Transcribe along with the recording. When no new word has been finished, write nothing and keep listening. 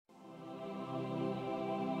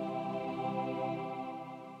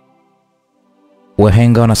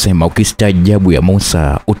Wahenga wanasema ukistaajabu ya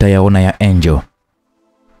Musa utayaona ya Angel.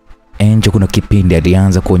 Angel kuna kipindi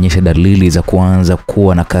alianza kuonyesha dalili za kuanza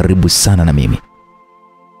kuwa na karibu sana na mimi.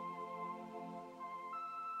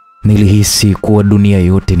 Nilihisi kuwa dunia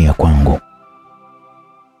yote ni ya kwangu,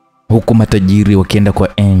 huku matajiri wakienda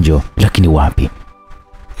kwa Angel, lakini wapi?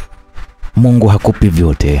 Mungu hakupi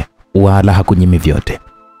vyote wala hakunyimi vyote.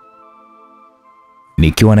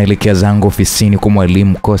 Nikiwa naelekea zangu ofisini kwa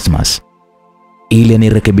Mwalimu Cosmas ili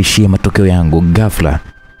nirekebishie matokeo yangu, ghafla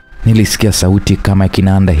nilisikia sauti kama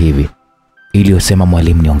kinanda hivi iliyosema,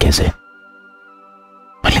 Mwalimu Niongezee.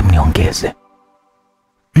 Mwalimu Niongezee.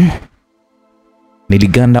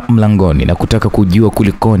 Niliganda mlangoni na kutaka kujua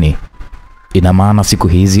kulikoni. Ina maana siku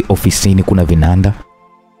hizi ofisini kuna vinanda?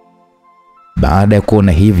 Baada ya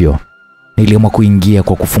kuona hivyo, niliamua kuingia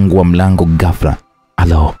kwa kufungua mlango ghafla.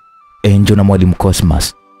 Alo, Angel na Mwalimu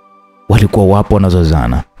Cosmas walikuwa wapo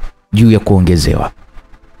wanazozana juu ya kuongezewa.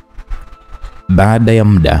 Baada ya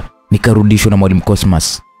muda nikarudishwa na Mwalimu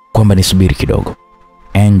Cosmas kwamba nisubiri kidogo.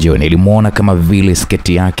 Angel nilimuona kama vile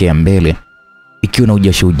sketi yake ya mbele ikiwa na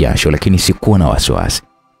ujasho, lakini sikuwa na wasiwasi.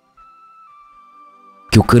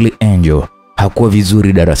 Kiukweli Angel hakuwa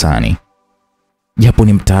vizuri darasani, japo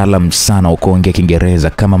ni mtaalamu sana wa kuongea Kiingereza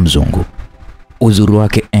kama mzungu. Uzuri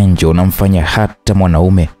wake Angel unamfanya hata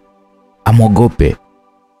mwanaume amwogope.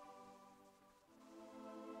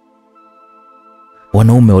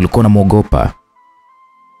 Wanaume walikuwa wanamwogopa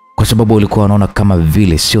kwa sababu walikuwa wanaona kama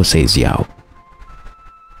vile sio size yao.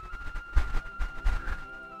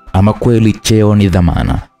 Ama kweli cheo ni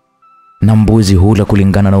dhamana, na mbuzi hula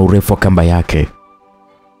kulingana na urefu wa kamba yake.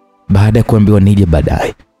 Baada ya kuambiwa nije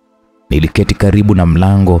baadaye, niliketi karibu na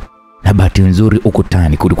mlango, na bahati nzuri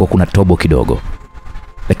ukutani kulikuwa kuna tobo kidogo,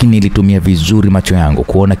 lakini nilitumia vizuri macho yangu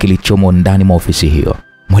kuona kilichomo ndani mwa ofisi hiyo.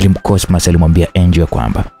 Mwalimu Cosmas alimwambia Angel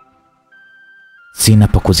kwamba sina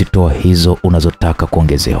pa kuzitoa hizo unazotaka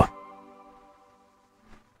kuongezewa.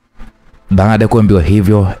 Baada ya kuambiwa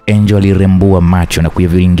hivyo, Angel alirembua macho na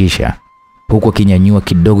kuyaviringisha huku akinyanyua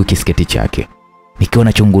kidogo kisketi chake. Nikiwa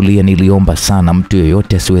nachungulia, niliomba sana mtu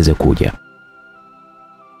yoyote asiweze kuja.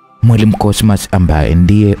 Mwalimu Cosmas ambaye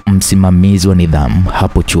ndiye msimamizi wa nidhamu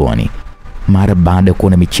hapo chuoni, mara baada ya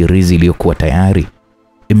kuona michirizi iliyokuwa tayari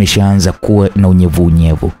imeshaanza kuwa na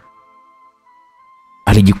unyevu,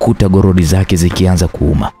 alijikuta gorodi zake zikianza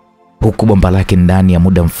kuuma, huku bomba lake ndani ya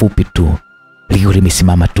muda mfupi tu likiwa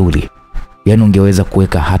limesimama tuli. Yaani ungeweza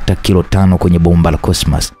kuweka hata kilo 5 kwenye bomba la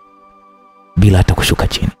Cosmas bila hata kushuka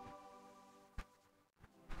chini.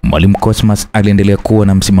 Mwalimu Cosmas aliendelea kuwa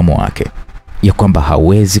na msimamo wake ya kwamba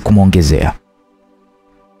hawezi kumwongezea.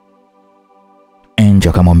 Angel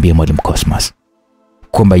akamwambia Mwalimu Cosmas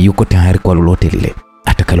kwamba yuko tayari kwa lolote lile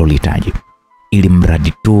atakalolihitaji, ili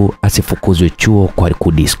mradi tu asifukuzwe chuo kwa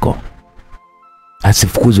kudisco,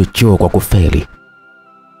 asifukuzwe chuo kwa kufeli.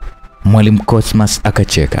 Mwalimu Cosmas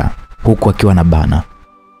akacheka huku akiwa na bana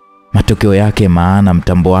matokeo yake, maana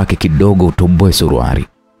mtambo wake kidogo utoboe suruari.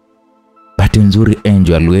 Bahati nzuri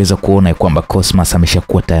Angel aliweza kuona kwamba Cosmas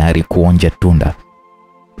ameshakuwa tayari kuonja tunda,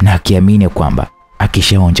 na akiamini kwamba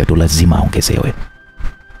akishaonja tu lazima aongezewe.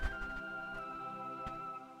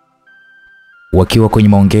 Wakiwa kwenye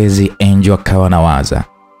maongezi, Angel akawa nawaza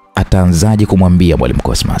ataanzaje kumwambia Mwalimu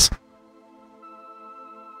Cosmas.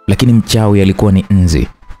 Lakini mchawi alikuwa ni Nzi.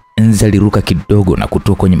 Nzi aliruka kidogo na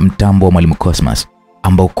kutoka kwenye mtambo wa Mwalimu Cosmas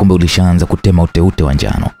ambao kumbe ulishaanza kutema uteute wa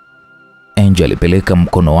njano. Angel alipeleka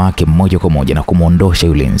mkono wake moja kwa moja na kumuondosha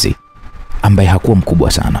yule Nzi ambaye hakuwa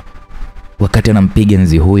mkubwa sana. Wakati anampiga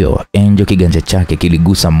Nzi huyo, Angel kiganja chake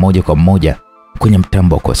kiligusa moja kwa moja kwenye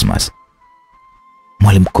mtambo wa Cosmas.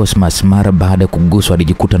 Mwalimu Cosmas mara baada ya kuguswa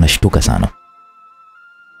alijikuta na shtuka sana.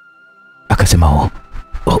 Akasema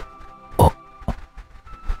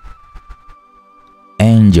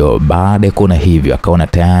Angel baada ya kuona hivyo akaona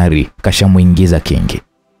tayari kashamuingiza kingi.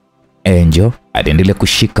 Angel aliendelea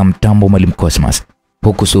kushika mtambo Mwalimu Cosmas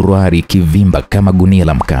huku suruari ikivimba kama gunia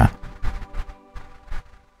la mkaa.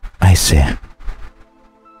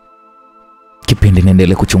 Kipindi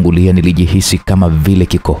niendelea kuchungulia, nilijihisi kama vile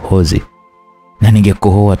kikohozi, na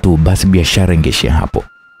ningekohoa tu basi biashara ingeishia hapo.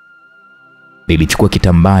 Nilichukua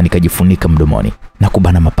kitambaa nikajifunika mdomoni na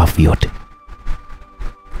kubana mapafu yote.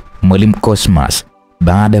 Mwalimu Cosmas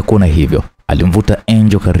baada ya kuona hivyo alimvuta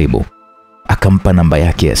Angel karibu, akampa namba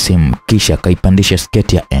yake ya simu, kisha akaipandisha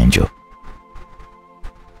sketi ya Angel.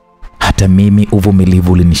 Hata mimi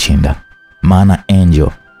uvumilivu ulinishinda, maana Angel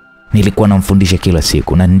nilikuwa namfundisha kila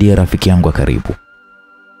siku na ndiye rafiki yangu wa karibu.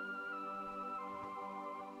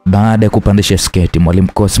 Baada ya kupandisha sketi,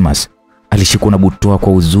 Mwalimu Cosmas alishikwa na butwaa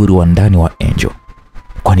kwa uzuri wa ndani wa Angel,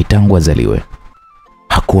 kwani tangu azaliwe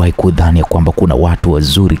Sikuwahi kudhani kwamba kuna watu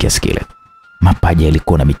wazuri kiasi kile. Mapaja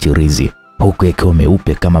yalikuwa na michirizi, huku yakiwa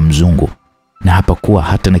meupe kama mzungu, na hapakuwa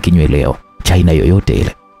hata na kinyweleo cha aina yoyote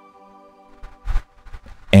ile.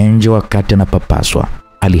 Angel wakati anapapaswa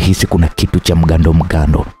alihisi kuna kitu cha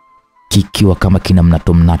mgando kikiwa kama kina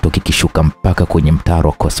mnato kikishuka mpaka kwenye mtaro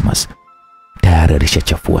wa Cosmas. Tayari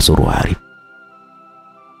alishachafua suruali.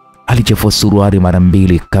 Alichafua suruali mara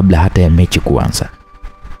 2 kabla hata ya mechi kuanza.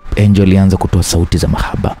 Angel alianza kutoa sauti za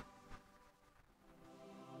mahaba.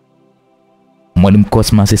 Mwalimu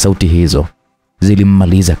Cosmas, sauti hizo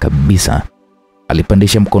zilimmaliza kabisa.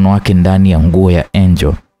 Alipandisha mkono wake ndani ya nguo ya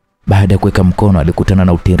Angel. Baada ya kuweka mkono alikutana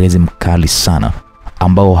na uterezi mkali sana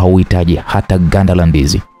ambao hauhitaji hata ganda la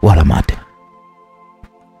ndizi wala mate.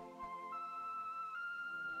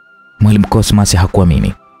 Mwalimu Cosmas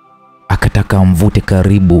hakuamini. Akataka amvute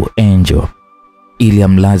karibu Angel ili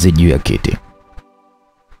amlaze juu ya kiti.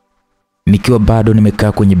 Nikiwa bado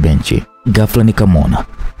nimekaa kwenye benchi, ghafla nikamwona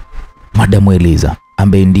Madamu Eliza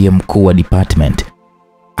ambaye ndiye mkuu wa department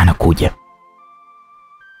anakuja.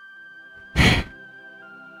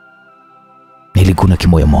 Niliguna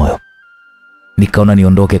kimoyomoyo. Nikaona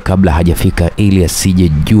niondoke kabla hajafika ili asije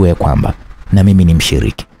jua ya kwamba na mimi ni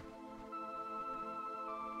mshiriki.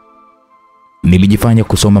 Nilijifanya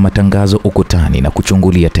kusoma matangazo ukutani na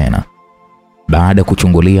kuchungulia tena. Baada ya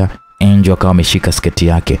kuchungulia, Angel akawa ameshika sketi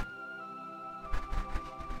yake.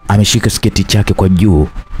 Ameshika sketi chake kwa juu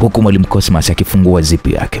huku Mwalimu Cosmas akifungua zipu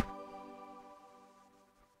yake.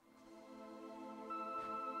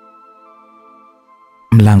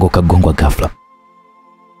 Mlango kagongwa ghafla.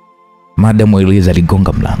 Madamu Eliza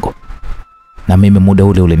aligonga mlango, na mimi muda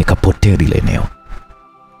ule nikapotea ile eneo.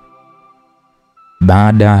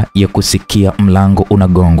 Baada ya kusikia mlango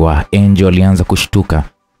unagongwa, Angel alianza kushtuka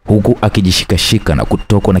huku akijishikashika na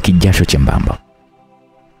kutokwa na kijasho chembamba.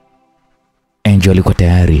 Angel alikuwa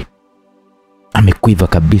tayari amekwiva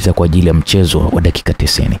kabisa kwa ajili ya mchezo wa dakika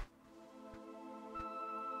 90.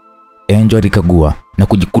 Angel alikagua na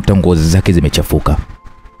kujikuta nguo zake zimechafuka.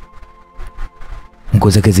 Nguo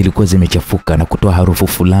zake zilikuwa zimechafuka na kutoa harufu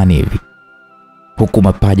fulani hivi, huku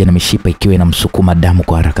mapaja na mishipa ikiwa inamsukuma damu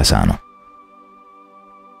kwa haraka sana.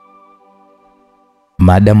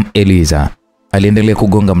 Madam Eliza aliendelea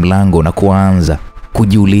kugonga mlango na kuanza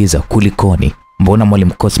kujiuliza kulikoni, mbona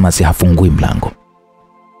Mwalimu Cosmas hafungui mlango?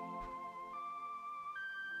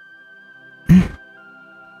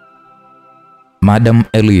 Madam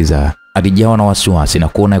Eliza alijawa na wasiwasi na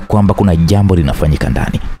kuona kwamba kuna jambo linafanyika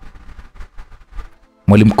ndani.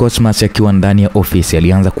 Mwalimu Cosmas akiwa ndani ya ofisi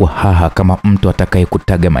alianza kuhaha kama mtu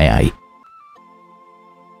atakayekutaga mayai.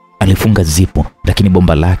 Alifunga zipu, lakini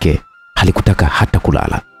bomba lake halikutaka hata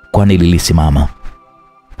kulala, kwani lilisimama.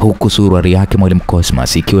 Huku suruali yake Mwalimu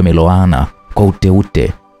Cosmas ikiwa imeloana kwa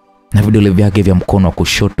uteute na vidole vyake vya mkono wa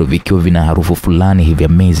kushoto vikiwa vina harufu fulani hivi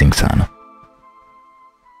amazing sana.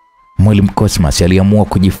 Mwalimu Cosmas aliamua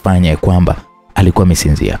kujifanya kwamba alikuwa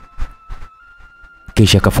amesinzia.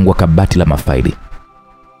 Kisha akafungua kabati la mafaili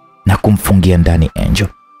na kumfungia ndani Angel.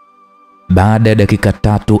 Baada ya dakika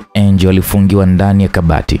 3 Angel alifungiwa ndani ya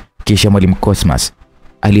kabati. Kisha Mwalimu Cosmas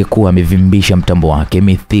aliyekuwa amevimbisha mtambo wake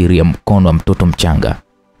mithiri ya mkono wa mtoto mchanga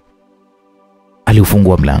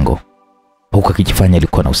aliufungua mlango huku akijifanya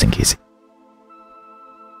alikuwa na usingizi.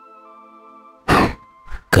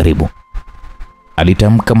 Karibu,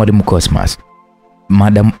 alitamka Mwalimu Cosmas.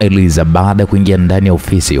 Madam Eliza baada ya kuingia ndani ya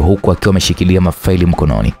ofisi huku akiwa ameshikilia mafaili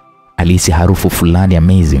mkononi, alihisi harufu fulani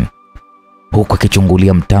amazing huku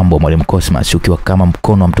akichungulia mtambo wa Mwalimu Cosmas ukiwa kama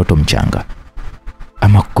mkono wa mtoto mchanga.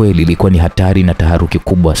 Ama kweli ilikuwa ni hatari na taharuki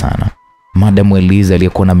kubwa sana. Madam Eliza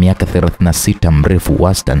aliyekuwa na miaka 36, mrefu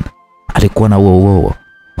wastani, alikuwa na uowo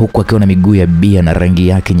huku akiwa na miguu ya bia na rangi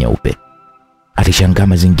yake nyeupe. Alishangaa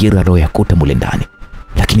mazingira roho yakuta mule ndani,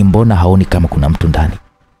 lakini mbona haoni kama kuna mtu ndani?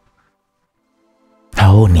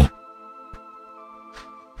 Haoni,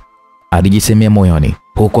 alijisemea moyoni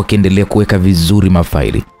huku akiendelea kuweka vizuri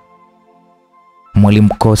mafaili. Mwalimu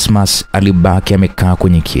Cosmas alibaki amekaa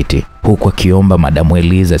kwenye kiti huku akiomba Madamu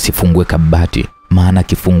Eliza sifungue kabati, maana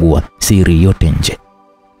akifungua siri yote nje.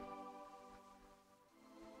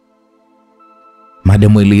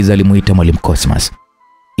 Madamu Eliza alimuita Mwalimu Cosmas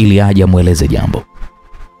ili aje amueleze jambo.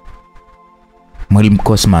 Mwalimu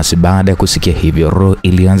Cosmas baada ya kusikia hivyo, roho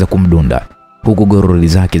ilianza kumdunda huku gorori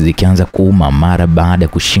zake zikianza kuuma mara baada ya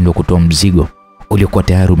kushindwa kutoa mzigo uliokuwa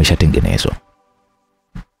tayari umeshatengenezwa.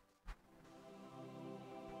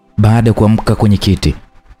 Baada ya kuamka kwenye kiti,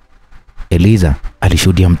 Eliza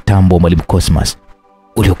alishuhudia mtambo wa Mwalimu Cosmas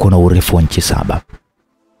uliokuwa na urefu wa inchi 7.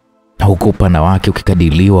 Huku upana wake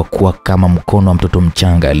ukikadiliwa kuwa kama mkono wa mtoto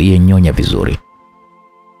mchanga aliyenyonya vizuri.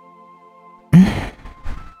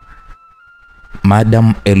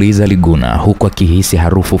 Madam Eliza aliguna huku akihisi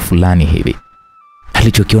harufu fulani hivi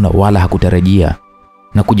alichokiona wala hakutarajia,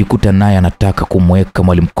 na kujikuta naye anataka kumweka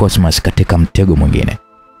Mwalimu Cosmas katika mtego mwingine.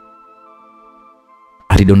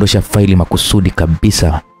 Alidondosha faili makusudi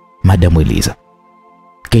kabisa Madam Eliza,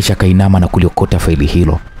 kisha kainama na kuliokota faili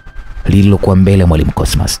hilo lililokuwa mbele ya Mwalimu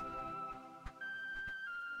Cosmas.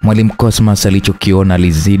 Mwalimu Cosmas alichokiona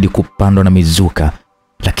alizidi kupandwa na mizuka,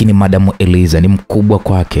 lakini Madam Eliza ni mkubwa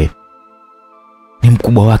kwake. Ni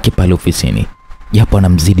mkubwa wake pale ofisini, japo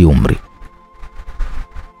anamzidi umri.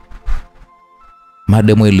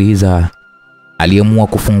 Madam Eliza aliamua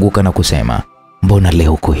kufunguka na kusema, "Mbona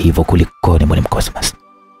leo uko hivyo, kulikoni Mwalimu Cosmas?"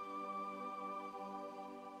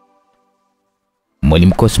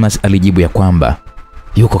 Mwalimu Cosmas alijibu ya kwamba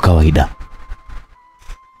yuko kawaida.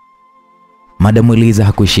 Madam Eliza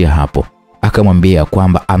hakuishia hapo, akamwambia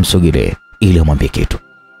kwamba amsogelee ili amwambie kitu.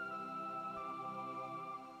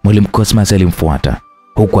 Mwalimu Cosmas alimfuata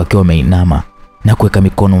huku akiwa ameinama na kuweka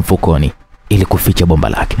mikono mfukoni ili kuficha bomba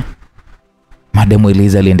lake. Madam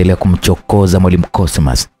Eliza aliendelea kumchokoza Mwalimu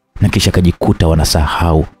Cosmas na kisha akajikuta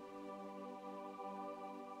wanasahau.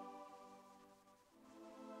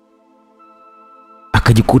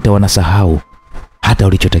 Hata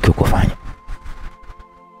walichotakiwa kufanya.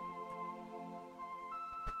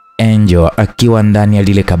 Angel akiwa ndani ya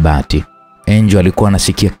lile kabati. Angel alikuwa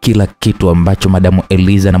anasikia kila kitu ambacho Madam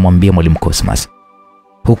Eliza anamwambia Mwalimu Cosmas,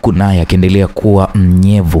 huku naye akiendelea kuwa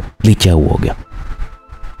mnyevu licha ya uoga.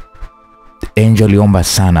 Angel aliomba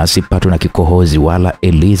sana asipatwe na kikohozi wala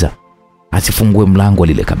Eliza asifungue mlango wa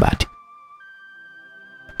lile kabati.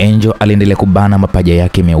 Angel aliendelea kubana mapaja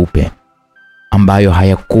yake meupe ambayo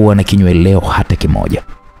hayakuwa na kinyweleo hata kimoja.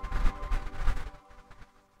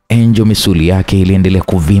 Angel misuli yake iliendelea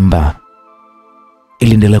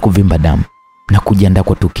kuvimba damu na kujiandaa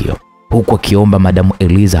kwa tukio, huku akiomba Madam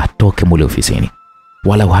Eliza atoke mule ofisini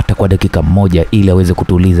wala hata kwa dakika moja ili aweze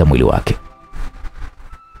kutuliza mwili wake.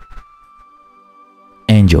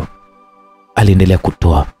 Angel aliendelea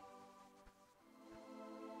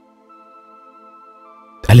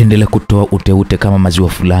kutoa uteute kama maziwa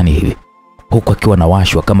fulani hivi, huku akiwa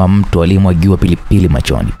anawashwa kama mtu aliyemwagiwa pilipili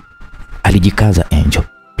machoni. Alijikaza Angel,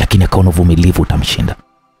 lakini akaona uvumilivu utamshinda.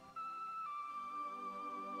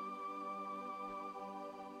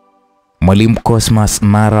 Mwalimu Cosmas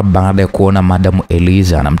mara baada ya kuona Madam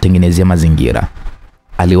Eliza anamtengenezea mazingira,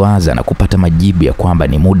 aliwaza na kupata majibu ya kwamba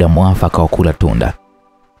ni muda mwafaka wa kula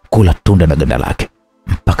tunda na ganda lake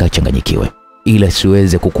mpaka achanganyikiwe ili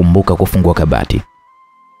siweze kukumbuka kufungua kabati.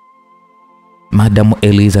 Madam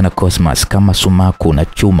Eliza na Cosmas kama sumaku na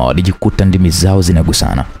chuma walijikuta ndimi zao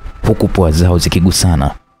zinagusana, huku pua zao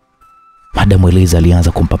zikigusana. Madam Eliza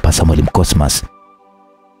alianza kumpapasa Mwalimu Cosmas.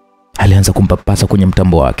 Alianza kumpapasa kwenye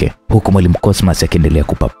mtambo wake, huku Mwalimu Cosmas akiendelea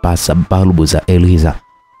kupapasa balbu za Eliza.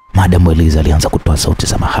 Madam Eliza alianza kutoa sauti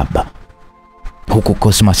za mahaba, huku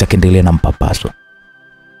Cosmas akiendelea na mpapaso.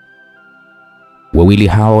 Wawili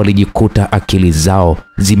hao walijikuta akili zao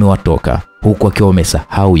zimewatoka, huku akiwa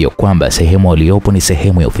wamesahau ya kwamba sehemu waliopo ni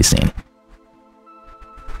sehemu ya ofisini.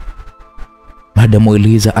 Madam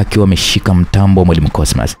Eliza akiwa ameshika mtambo wa Mwalimu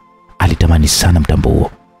Cosmas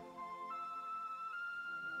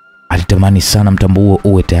alitamani sana mtambo huo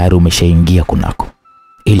uwe tayari umeshaingia kunako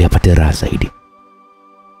ili apate raha zaidi.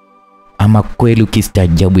 Ama kweli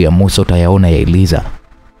ukistaajabu ya Musa utayaona ya Eliza.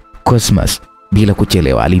 Cosmas bila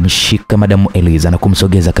kuchelewa alimshika Madam Eliza na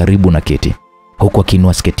kumsogeza karibu na kiti, huku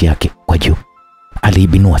akiinua sketi yake kwa juu.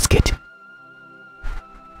 Aliibinua sketi.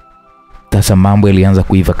 Sasa mambo yalianza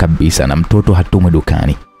kuiva kabisa na mtoto hatumwi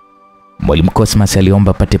dukani. Mwalimu Cosmas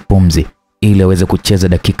aliomba apate pumzi ili aweze kucheza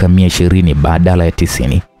dakika 120 badala ya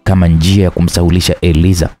 90 kama njia ya kumsahulisha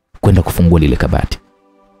Eliza kwenda kufungua lile kabati.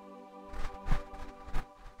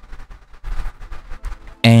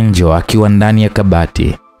 Angel akiwa ndani ya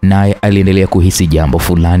kabati naye aliendelea kuhisi jambo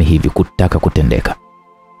fulani hivi kutaka kutendeka.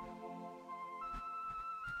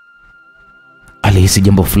 Alihisi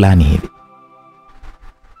jambo fulani hivi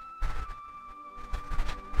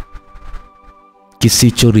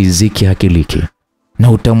kisicho riziki hakiliki,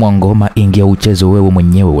 na utamu wa ngoma ingia uchezo wewe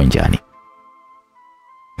mwenyewe uwanjani.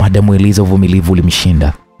 Madam Eliza uvumilivu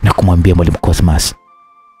ulimshinda na kumwambia Mwalimu Cosmas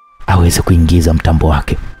aweze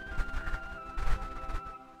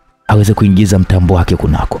kuingiza mtambo wake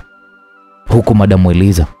kunako, huku Madam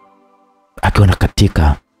Eliza akiona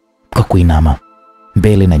katika kwa kuinama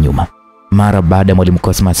mbele na nyuma mara baada ya Mwalimu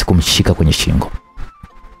Cosmas kumshika kwenye shingo.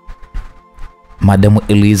 Madam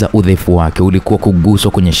Eliza udhaifu wake ulikuwa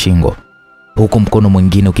kuguswa kwenye shingo, huku mkono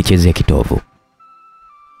mwingine ukichezea kitovu.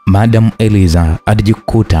 Madam Eliza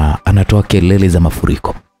alijikuta anatoa kelele za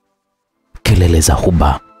mafuriko, kelele za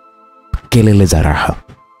huba, kelele za raha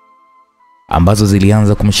ambazo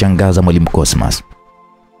zilianza kumshangaza Mwalimu Cosmas.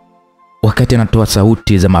 Wakati anatoa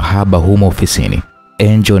sauti za mahaba humo ofisini,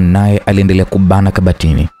 Angel naye aliendelea kubana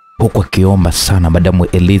kabatini huku akiomba sana Madamu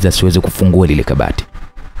Eliza asiweze kufungua lile kabati.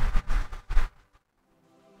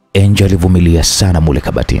 Angel alivumilia sana mule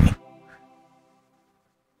kabatini.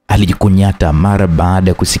 Alijikunyata mara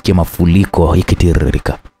baada ya kusikia mafuriko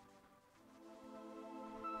yakitiririka.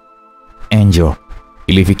 Angel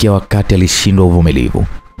ilifikia wakati alishindwa uvumilivu,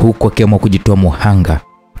 huku akiamua kujitoa muhanga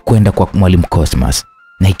kwenda kwa Mwalimu Cosmas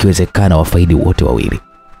na ikiwezekana wafaidi wote wawili.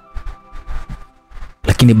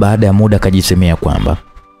 Lakini baada ya muda akajisemea kwamba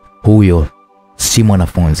huyo si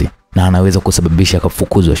mwanafunzi na anaweza kusababisha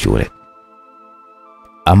akafukuzwa shule.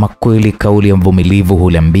 Ama kweli kauli ya mvumilivu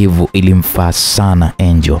hula mbivu ilimfaa sana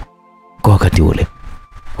Angel kwa wakati ule,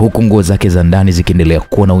 huku nguo zake za ndani zikiendelea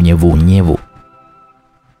kuwa na unyevu.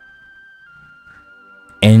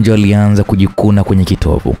 Angel alianza kujikuna kwenye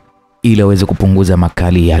kitovu ili aweze kupunguza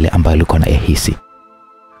makali yale ambayo alikuwa anayahisi.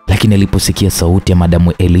 Lakini aliposikia sauti ya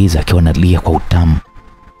Madamu Eliza akiwa analia kwa utamu,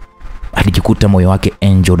 alijikuta moyo wake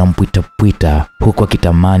Angel unampwita huku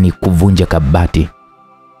akitamani kuvunja kabati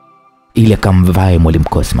ili akamvae Mwalimu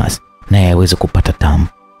Cosmas naye aweze kupata tamu.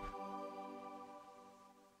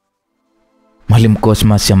 Mwalimu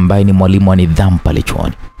Cosmas ambaye ni mwalimu wa nidhamu pale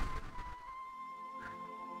chuoni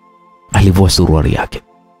alivua suruali yake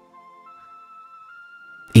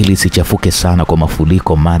ili isichafuke sana kwa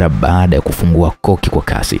mafuriko mara baada ya kufungua koki kwa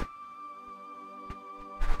kasi.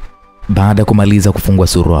 Baada ya kumaliza kufungua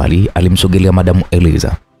suruali, alimsogelea Madamu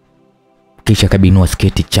Eliza, kisha kabinua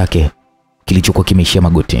sketi chake kilichokuwa kimeishia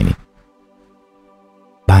magotini.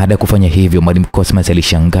 Baada ya kufanya hivyo, Mwalimu Cosmas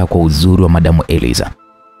alishangaa kwa uzuri wa Madamu Eliza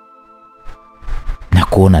na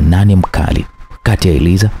kuona nani mkali kati ya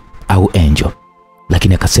Eliza au Angel,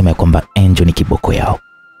 lakini akasema ya kwamba Angel ni kiboko yao.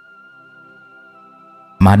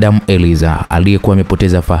 Madamu Eliza aliyekuwa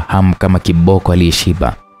amepoteza fahamu kama kiboko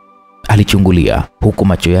aliyeshiba alichungulia, huku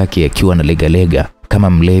macho yake yakiwa na legalega kama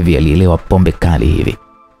mlevi alielewa pombe kali hivi.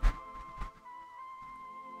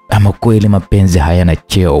 Ama kweli mapenzi hayana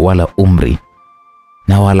cheo wala umri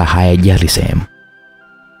na wala hayajali sehemu.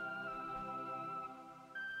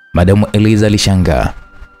 Madamu Eliza alishangaa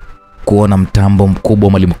kuona mtambo mkubwa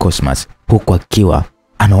wa Mwalimu Cosmas, huku akiwa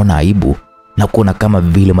anaona aibu na kuona kama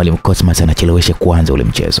vile Mwalimu Cosmas anachelewesha kuanza ule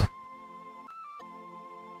mchezo.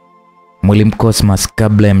 Mwalimu Cosmas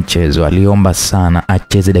kabla ya mchezo aliomba sana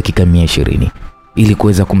acheze dakika 120 ili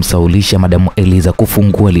kuweza kumsaulisha Madamu Eliza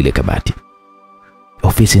kufungua lile kabati.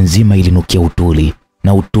 Ofisi nzima ilinukia utuli,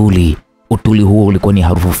 na utuli huo ulikuwa ni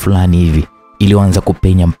harufu fulani hivi iliyoanza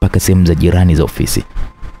kupenya mpaka sehemu za jirani za ofisi.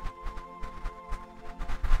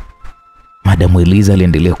 Madamu Eliza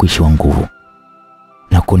aliendelea kuishiwa nguvu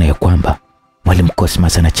na kuona ya kwamba Mwalimu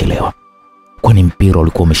Cosmas anachelewa, kwani mpira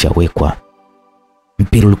ulikuwa umeshawekwa.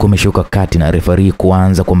 Mpira ulikuwa umeshuka kati na referee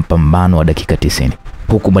kuanza kwa mpambano wa dakika 90,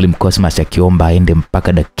 huku Mwalimu Cosmas akiomba aende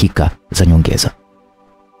mpaka dakika za nyongeza.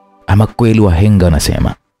 Ama kweli wahenga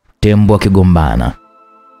wanasema tembo akigombana,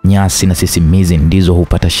 nyasi na sisimizi ndizo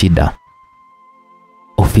hupata shida.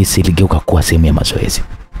 Ofisi iligeuka kuwa sehemu ya mazoezi,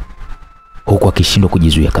 huku akishindwa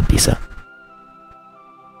kujizuia kabisa.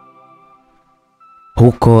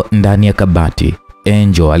 Huko ndani ya kabati,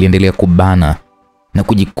 Angel aliendelea kubana na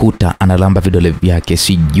kujikuta analamba vidole vyake,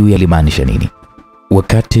 sijui alimaanisha nini.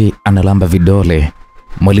 Wakati analamba vidole,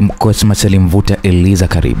 Mwalimu Cosmas alimvuta Eliza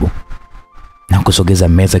karibu na kusogeza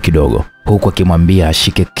meza kidogo, huku akimwambia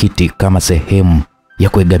ashike kiti kama sehemu ya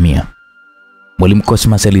kuegamia. Mwalimu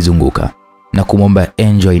Cosmas alizunguka na kumwomba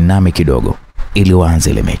Angel iname kidogo ili waanze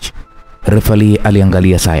ile mechi. Referee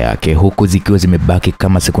aliangalia saa yake, huku zikiwa zimebaki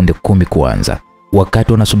kama sekunde 10 kuanza.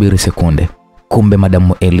 Wakati wanasubiri sekunde, kumbe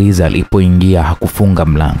Madamu Eliza alipoingia hakufunga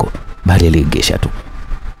mlango, bali aligesha tu.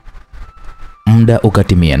 Muda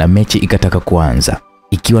ukatimia na mechi ikataka kuanza.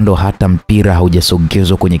 Ikiwa ndo hata mpira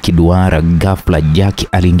haujasogezwa kwenye kiduara, ghafla Jackie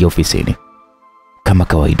aliingia ofisini kama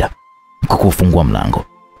kawaida kwa kufungua mlango,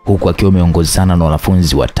 huku akiwa ameongozana na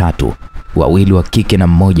wanafunzi watatu, 2 wa kike na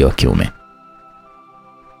 1 wa kiume.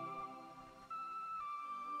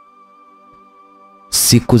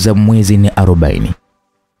 Siku za mwezi ni 40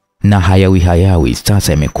 na hayawi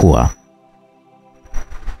sasa imekuwa.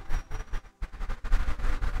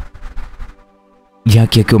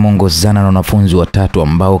 Jackie akiwa ameongozana na wanafunzi watatu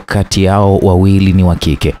ambao kati yao 2 ni wa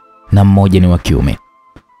kike na 1 ni wa kiume.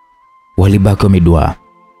 Walibaki wameduaa,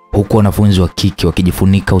 huku wanafunzi wa kike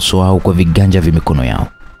wakijifunika uso wao kwa viganja vya mikono yao.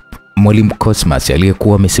 Mwalimu Cosmas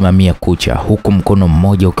aliyekuwa amesimamia kucha, huku mkono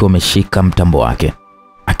mmoja ukiwa umeshika mtambo wake,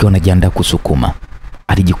 akiwa anajiandaa kusukuma,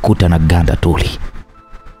 alijikuta na ganda tuli.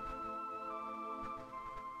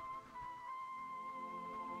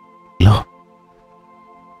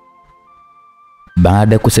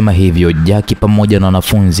 Baada ya kusema hivyo, Jackie pamoja na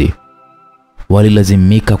wanafunzi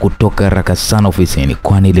walilazimika kutoka haraka sana ofisini,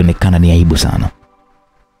 kwani ilionekana ni aibu sana.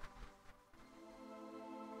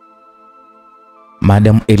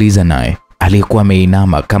 Madam Eliza naye alikuwa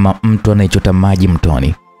ameinama kama mtu anayechota maji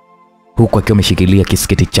mtoni, huku akiwa ameshikilia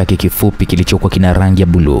kisketi chake kifupi kilichokuwa kina rangi ya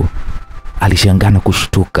buluu. Alishangaa na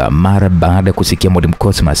kushtuka mara baada ya kusikia Mwalimu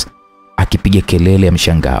Cosmas akipiga kelele ya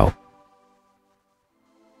mshangao.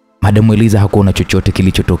 Madam Eliza hakuona chochote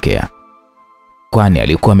kilichotokea, kwani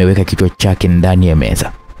alikuwa ameweka kichwa chake ndani ya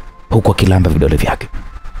meza huku akilamba vidole vyake.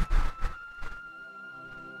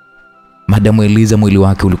 Madam Eliza mwili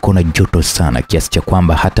wake ulikuwa na joto sana kiasi cha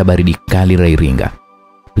kwamba hata baridi kali la Iringa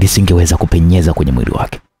lisingeweza kupenyeza kwenye mwili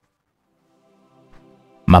wake.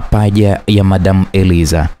 Mapaja ya Madam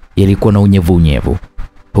Eliza yalikuwa na unyevu,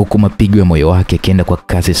 huku mapigo ya moyo wake yakienda kwa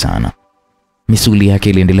kasi sana. Misuli yake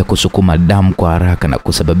iliendelea kusukuma damu kwa haraka na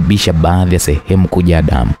kusababisha baadhi ya sehemu kujaa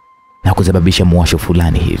damu na kusababisha mwasho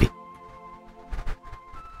fulani hivi.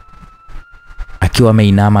 Akiwa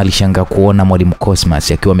ameinama, alishangaa kuona Mwalimu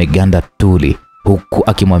Cosmas akiwa ameganda tuli, huku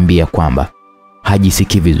akimwambia kwamba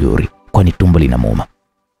hajisikii vizuri kwani tumbo linamuuma.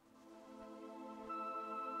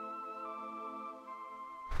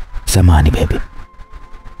 Samahani baby,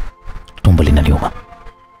 tumbo linaniuma.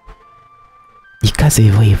 Jikaze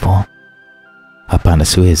hivyo hivyo. Hapana,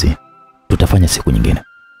 siwezi. Tutafanya siku nyingine.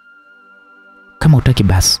 Kama utaki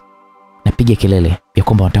basi napiga kelele ya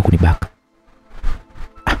kwamba unataka kunibaka.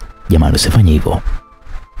 Jamani, usifanye hivyo.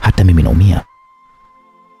 Hata mimi naumia.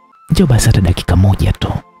 Njoo basi hata dakika moja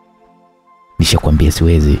tu. Nishakwambia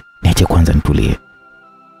siwezi. Niache kwanza nitulie.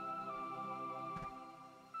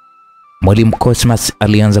 Mwalimu Cosmas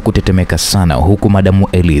alianza kutetemeka sana, huku Madamu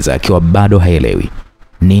Eliza akiwa bado haelewi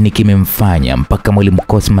nini kimemfanya mpaka Mwalimu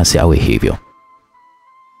Cosmas awe hivyo.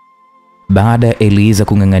 Baada ya Eliza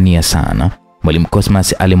kung'ang'ania sana, Mwalimu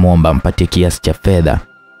Cosmas alimwomba ampatie kiasi cha fedha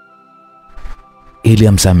ili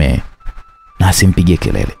amsamehe na asimpige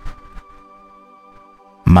kelele.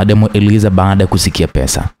 Madamu Eliza baada ya kusikia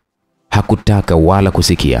pesa hakutaka wala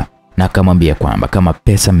kusikia, na akamwambia kwamba kama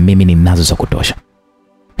pesa mimi ninazo za kutosha.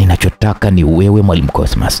 Ninachotaka ni wewe Mwalimu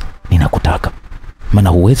Cosmas, ninakutaka. Maana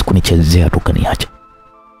huwezi kunichezea tu kaniacha.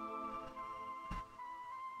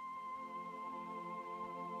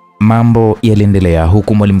 Mambo yaliendelea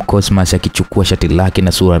huku Mwalimu Cosmas akichukua shati lake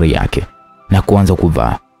na suruali yake na kuanza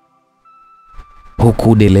kuvaa,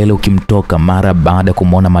 huku delele ukimtoka mara baada ya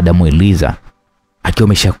kumwona Madamu Eliza akiwa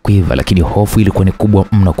ameshakwiva, lakini hofu ilikuwa ni kubwa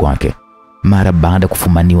mno kwake mara baada ya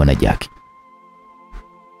kufumaniwa na Jackie.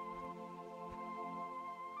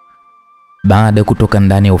 Baada ya kutoka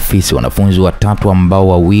ndani ya ofisi, wanafunzi watatu ambao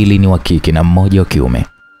wawili ni wa kike na mmoja wa kiume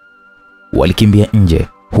walikimbia nje,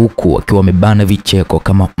 huku wakiwa wamebana vicheko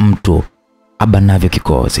kama mtu abanavyo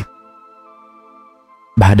kikozi.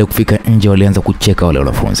 Baada ya kufika nje, walianza kucheka wale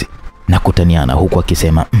wanafunzi na kutaniana, huku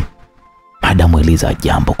akisema Madamu Eliza,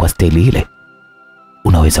 jambo kwa staili ile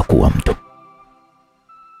unaweza kuwa mtu.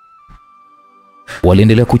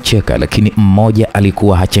 Waliendelea kucheka, lakini mmoja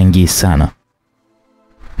alikuwa hachangii sana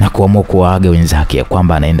na kuamua kuwaaga wenzake ya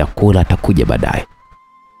kwamba anaenda kula, atakuja baadaye.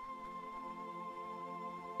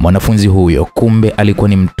 Mwanafunzi huyo kumbe alikuwa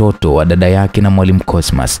ni mtoto wa dada yake na Mwalimu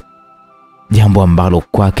Cosmas, jambo ambalo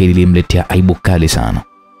kwake lilimletea aibu kali sana.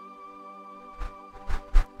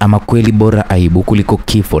 Ama kweli bora aibu kuliko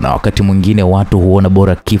kifo, na wakati mwingine watu huona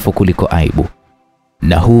bora kifo kuliko aibu.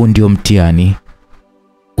 Na huu ndio mtihani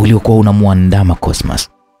uliokuwa unamuandama Cosmas.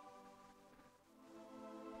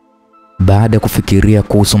 Baada ya kufikiria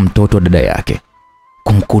kuhusu mtoto wa dada yake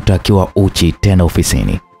kumkuta akiwa uchi tena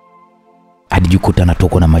ofisini, alijikuta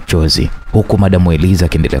anatokwa na machozi, huku Madamu Eliza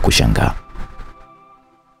akiendelea kushangaa.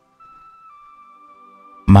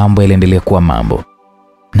 Mambo yaliendelea kuwa mambo,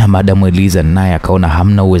 na Madamu Eliza naye akaona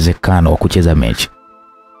hamna uwezekano wa kucheza mechi,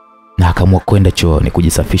 na akaamua kwenda chooni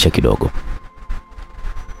kujisafisha kidogo.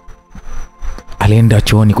 Alienda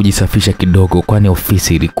chooni kujisafisha kidogo, kwani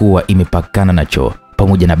ofisi ilikuwa imepakana na choo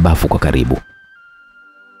pamoja na bafu kwa karibu.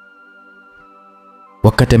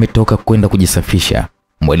 Wakati ametoka kwenda kujisafisha,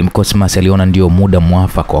 Mwalimu Cosmas aliona ndio muda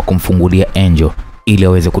mwafaka wa kumfungulia Angel ili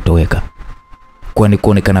aweze kutoweka, kwani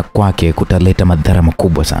kuonekana kwake kutaleta madhara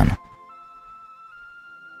makubwa sana.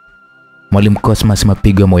 Mwalimu Cosmas,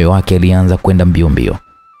 mapigo ya moyo wake alianza kwenda mbio mbio,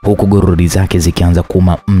 huku gorori zake zikianza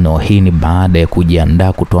kuuma mno. Hii ni baada ya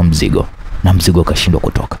kujiandaa kutoa mzigo, na mzigo kashindwa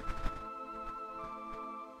kutoka.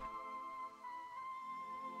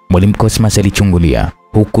 Mwalimu Cosmas alichungulia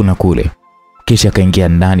huku na kule, kisha akaingia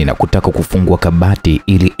ndani na kutaka kufungua kabati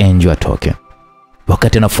ili Angel atoke.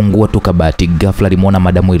 Wakati anafungua tu kabati, ghafla alimuona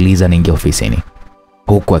Madamu Eliza anaingia ofisini,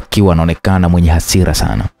 huku akiwa anaonekana mwenye hasira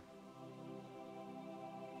sana.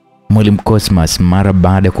 Mwalimu Cosmas mara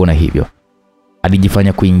baada ya kuona hivyo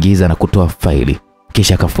alijifanya kuingiza na kutoa faili,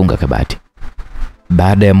 kisha akafunga kabati.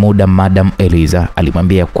 Baada ya muda Madam Eliza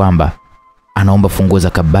alimwambia kwamba anaomba funguo za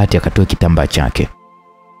kabati akatoe kitambaa chake.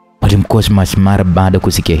 Mwalimu Cosmas mara baada ya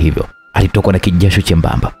kusikia hivyo alitokwa na kijasho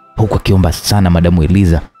chembamba, huku akiomba sana Madam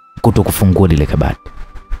Eliza kutokufungua lile kabati.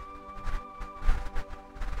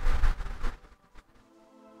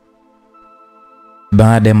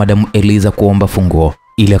 Baada ya Madam Eliza kuomba funguo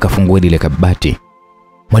ili akafungua lile kabati,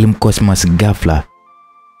 Mwalimu Cosmas ghafla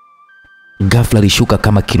alishuka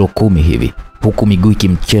kama kilo 10 hivi, huku miguu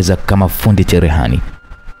ikimcheza kama fundi cherehani.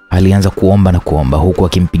 Alianza kuomba na kuomba huku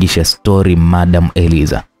akimpigisha story Madam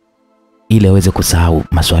Eliza ili aweze kusahau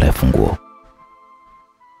masuala ya funguo.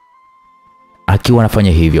 Akiwa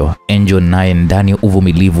anafanya hivyo, Angel naye ndani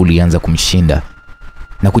uvumilivu ulianza kumshinda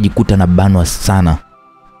na kujikuta na banwa sana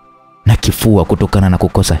na kifua kutokana na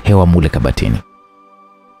kukosa hewa mule kabatini.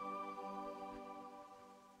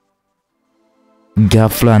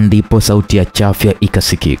 Ghafla ndipo sauti ya chafya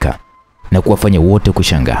ikasikika na kuwafanya wote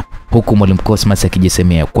kushangaa, huku Mwalimu Cosmas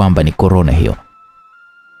akijisemea kwamba ni corona hiyo,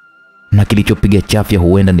 na kilichopiga chafya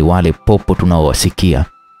huenda ni wale popo tunaowasikia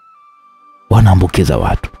wanaambukiza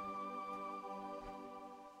watu.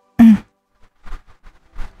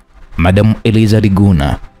 Madam Eliza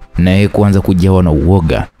Liguna naye kuanza kujawa na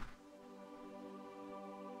uoga.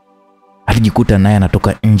 Alijikuta naye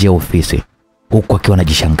anatoka nje ya ofisi huku akiwa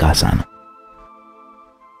anajishangaa sana.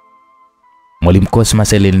 Mwalimu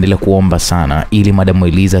Cosmas aliendelea kuomba sana ili Madam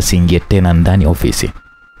Eliza asiingie tena ndani ya ofisi,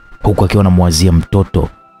 huku akiwa anamwazia mtoto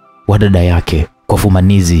wa dada yake kwa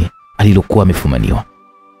fumanizi alilokuwa amefumaniwa.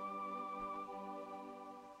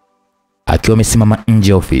 Akiwa amesimama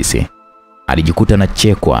nje ya ofisi, alijikuta na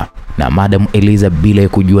chekwa na Madam Eliza bila ya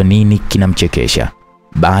kujua nini kinamchekesha.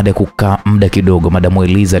 Baada ya kukaa muda kidogo, Madam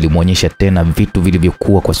Eliza alimuonyesha tena vitu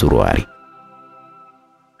vilivyokuwa kwa suruali.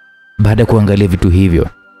 Baada ya kuangalia vitu hivyo,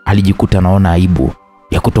 alijikuta anaona aibu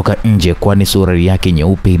ya kutoka nje, kwani suruali yake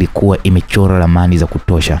nyeupe ilikuwa imechora ramani za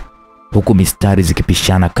kutosha, huku mistari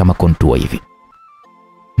zikipishana kama kontua hivi.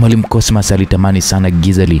 Mwalimu Cosmas alitamani sana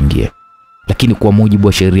giza liingie, lakini kwa mujibu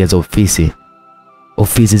wa sheria za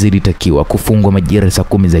ofisi zilitakiwa kufungwa majira saa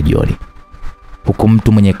 10 za jioni, huku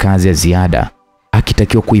mtu mwenye kazi ya ziada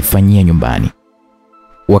akitakiwa kuifanyia nyumbani.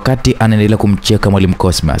 Wakati anaendelea kumcheka Mwalimu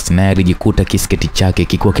Cosmas, naye alijikuta kisketi chake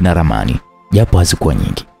kikiwa kina ramani, japo hazikuwa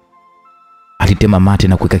nyingi. Alitema mate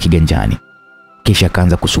na kuweka kiganjani, kisha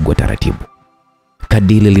akaanza kusugua taratibu.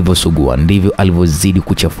 Kadiri alivyosugua ndivyo alivyozidi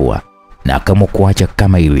kuchafua, na akaamua kuacha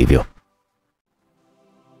kama ilivyo.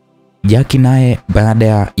 Jaki naye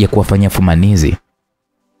baada ya kuwafanyia fumanizi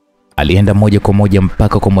alienda moja kwa moja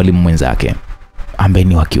mpaka kwa mwalimu mwenzake ambaye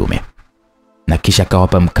ni wa kiume, na kisha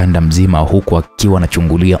akawapa mkanda mzima, huku akiwa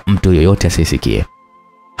anachungulia mtu yoyote asisikie,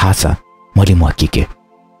 hasa mwalimu wa kike.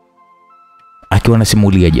 Akiwa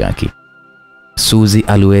anasimulia Jaki, Suzy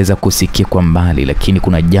aliweza kusikia kwa mbali, lakini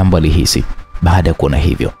kuna jambo alihisi. Baada ya kuona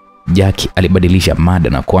hivyo, Jaki alibadilisha mada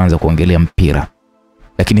na kuanza kuongelea mpira,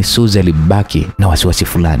 lakini Suzy alibaki na wasiwasi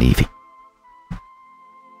fulani hivi.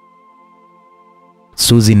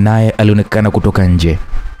 Suzy naye alionekana kutoka nje,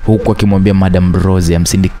 huku akimwambia Madam Rose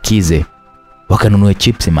amsindikize wakanunue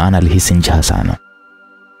chips, maana alihisi njaa sana.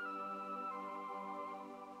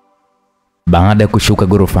 Baada ya kushuka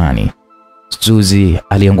gorofani, Suzy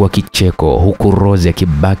aliangua kicheko, huku Rose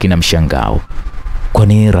akibaki na mshangao,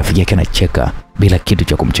 kwani rafiki yake anacheka bila kitu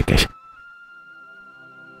cha kumchekesha.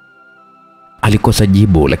 Alikosa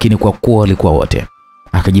jibu, lakini kwa kuwa walikuwa wote,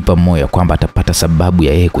 akajipa moyo kwamba atapata sababu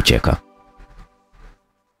ya yeye kucheka.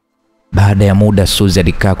 Baada ya muda, Suzy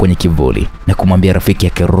alikaa kwenye kivuli na kumwambia rafiki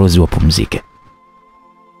yake Rose wapumzike.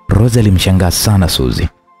 Rose alimshangaa sana Suzy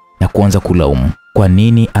na kuanza kulaumu kwa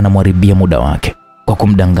nini anamharibia muda wake kwa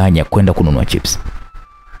kumdanganya kwenda kununua chips.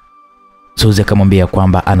 Suzy akamwambia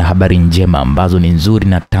kwamba ana habari njema ambazo ni nzuri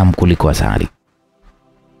na tamu kuliko asali.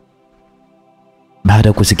 Baada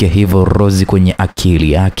ya kusikia hivyo, Rose kwenye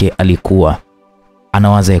akili yake alikuwa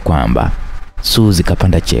anawaza kwamba Suzy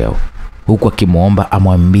kapanda cheo, huku akimuomba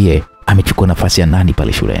amwambie amechukua nafasi ya nani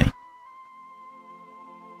pale shuleni.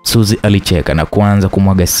 Suzy alicheka na kuanza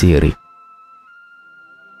kumwaga siri.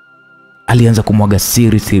 Alianza kumwaga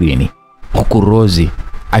siri sirini, huku Rose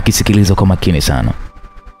akisikiliza kwa makini sana.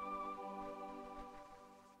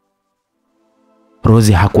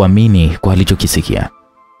 Rose hakuamini kwa alichokisikia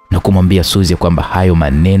na kumwambia Suzy kwamba hayo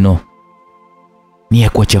maneno ni ya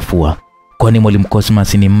kuchafua, kwani Mwalimu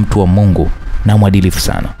Cosmas ni mtu wa Mungu na mwadilifu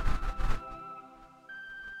sana.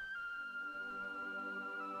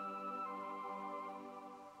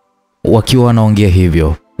 Wakiwa wanaongea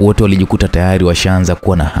hivyo, wote walijikuta tayari washaanza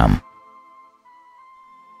kuwa na hamu.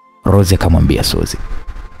 Rose akamwambia Suzi,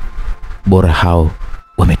 bora hao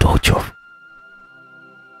wametoa uchovu.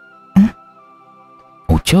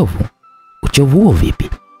 Uchovu? Uchovu huo vipi?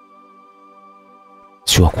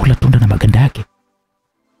 Si wakula tunda na maganda yake?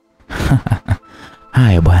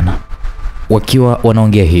 Haya bwana. Wakiwa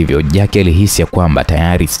wanaongea hivyo, Jack alihisi ya kwamba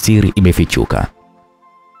tayari siri imefichuka.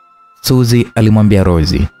 Suzi alimwambia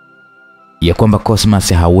Rose ya kwamba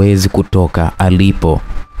Cosmas hawezi kutoka alipo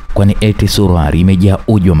kwani eti suruari imejaa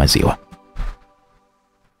uji wa maziwa.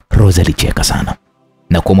 Rose alicheka sana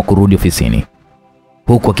na kuamua kurudi ofisini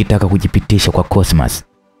huku akitaka kujipitisha kwa Cosmas.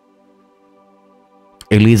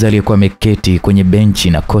 Eliza aliyekuwa ameketi kwenye benchi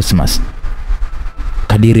na Cosmas,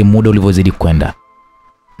 kadiri muda ulivyozidi kwenda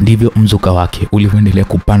ndivyo mzuka wake ulivyoendelea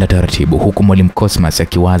kupanda taratibu, huku Mwalimu Cosmas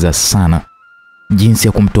akiwaza sana jinsi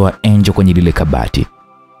ya kumtoa Angel kwenye lile kabati,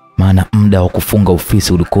 maana muda wa kufunga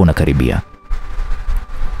ofisi ulikuwa unakaribia.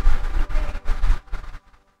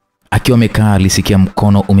 Akiwa amekaa alisikia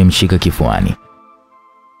mkono umemshika kifuani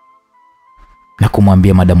na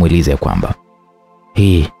kumwambia Madamu Eliza ya kwamba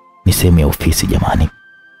hii ni sehemu ya ofisi jamani.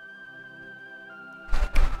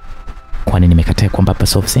 Kwani nimekataa kwamba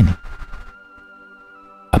hapa ofisini?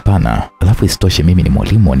 Hapana, alafu isitoshe mimi ni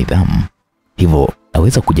mwalimu wa nidhamu, hivyo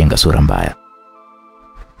naweza kujenga sura mbaya.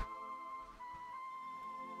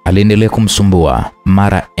 Aliendelea kumsumbua,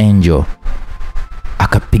 mara Angel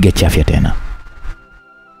akapiga chafya tena.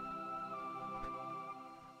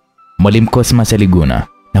 Mwalimu Cosmas aliguna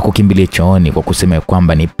na kukimbilia chooni kwa kusema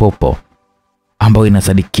kwamba ni popo ambayo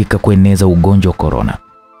inasadikika kueneza ugonjwa wa corona.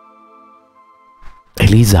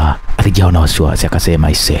 Eliza alijawa na wasiwasi akasema,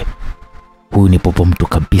 "Aise, huyu ni popo mtu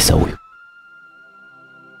kabisa huyu."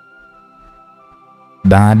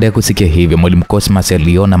 Baada ya kusikia hivyo, Mwalimu Cosmas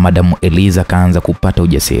aliona Madamu Eliza kaanza kupata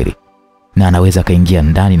ujasiri na anaweza kaingia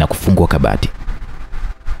ndani na kufungua kabati.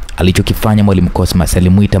 Alichokifanya Mwalimu Cosmas,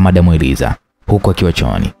 alimuita Madamu Eliza huku akiwa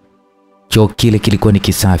chooni. Choo kile kilikuwa ni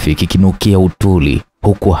kisafi, kikinukia utuli,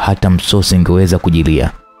 huku hata msosi ingeweza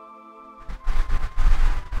kujilia.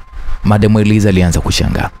 Madamu Eliza alianza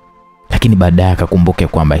kushangaa, lakini baadaye akakumbuka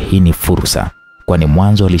kwamba hii ni fursa, kwani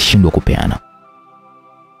mwanzo alishindwa kupeana.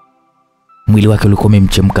 Mwili wake ulikuwa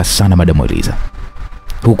umemchemka sana Madamu Eliza,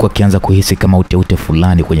 huku akianza kuhisi kama uteute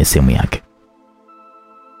fulani kwenye sehemu yake.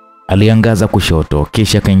 Aliangaza kushoto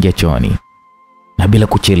kisha akaingia chooni na bila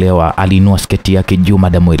kuchelewa aliinua sketi yake juu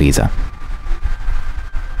Madamu Eliza.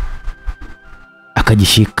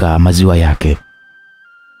 Akajishika maziwa yake.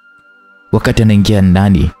 Wakati anaingia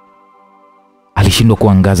ndani alishindwa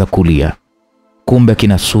kuangaza kulia. Kumbe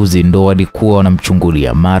kina Suzi ndo walikuwa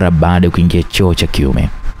wanamchungulia mara baada ya kuingia choo cha kiume.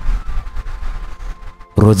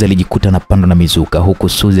 Rose alijikuta anapandwa na mizuka huku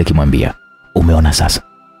Suzi akimwambia, "Umeona sasa?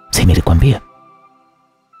 Sasa nilikwambia."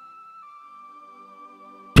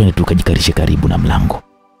 Twende tukajikarishe karibu na mlango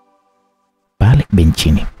pale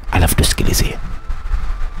benchini, alafu tusikilizie.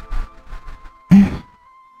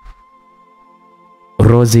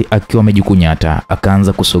 Rose akiwa amejikunyata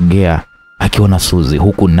akaanza kusogea akiwa na Suzi,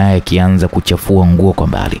 huku naye akianza kuchafua nguo kwa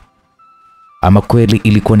mbali. Ama kweli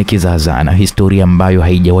ilikuwa ni kizaazaa na historia ambayo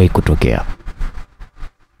haijawahi kutokea.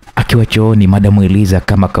 Akiwa chooni, Madamu Eliza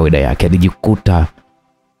kama kawaida yake alijikuta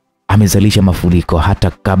amezalisha mafuriko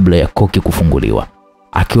hata kabla ya koki kufunguliwa.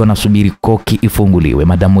 Akiwa nasubiri koki ifunguliwe,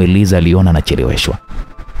 Madamu Eliza aliona anacheleweshwa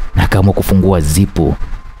na akaamua kufungua zipu.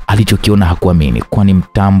 Alichokiona hakuamini, kwani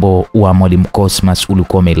mtambo wa Mwalimu Cosmas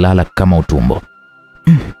ulikuwa umelala kama utumbo.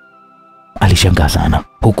 Alishangaa sana,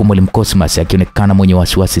 huku Mwalimu Cosmas akionekana mwenye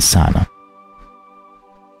wasiwasi sana.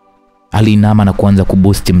 Aliinama na kuanza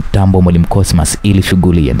kuboost mtambo wa Mwalimu Cosmas ili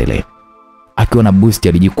shughuli iendelee. Akiwa na boost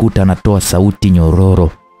alijikuta anatoa sauti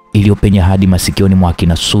nyororo iliyopenya hadi masikioni mwa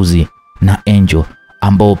kina Suzi na Angel,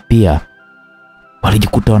 ambao pia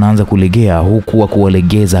walijikuta wanaanza kulegea, huku wa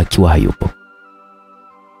kuwalegeza akiwa hayupo.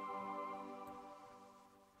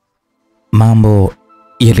 Mambo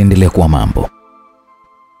yaliendelea kuwa mambo.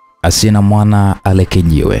 Asiye na mwana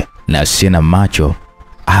alekejiwe na asiye na macho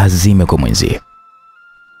azime kwa mwenzie.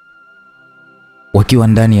 Wakiwa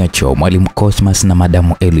ndani ya choo, Mwalimu Cosmas na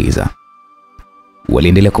Madamu Eliza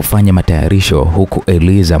waliendelea kufanya matayarisho, huku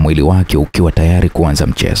Eliza mwili wake ukiwa tayari kuanza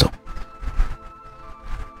mchezo.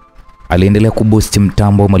 Aliendelea kuboost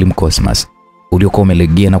mtambo wa Mwalimu Cosmas uliokuwa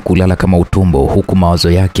umelegea na kulala kama utumbo, huku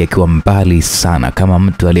mawazo yake yakiwa mbali sana kama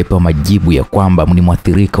mtu aliyepewa majibu ya kwamba ni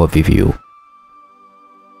mwathirika wa VVU.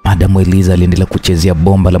 Madamu Eliza aliendelea kuchezea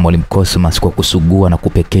bomba la Mwalimu Cosmas kwa kusugua na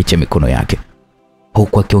kupekecha mikono yake,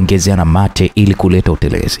 huku akiongezea na mate ili kuleta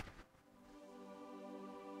utelezi.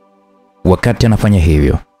 Wakati anafanya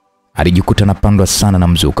hivyo, alijikuta anapandwa sana na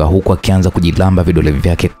mzuka, huku akianza kujilamba vidole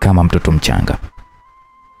vyake kama mtoto mchanga.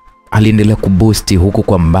 Aliendelea kubusti huku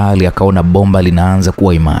kwa mbali akaona bomba linaanza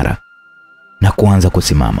kuwa imara na kuanza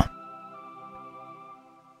kusimama.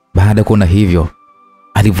 Baada kuona hivyo,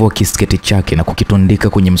 alivua kisketi chake na kukitundika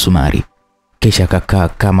kwenye msumari, kisha akakaa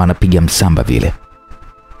kama anapiga msamba vile.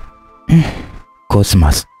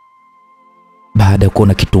 Cosmas, baada ya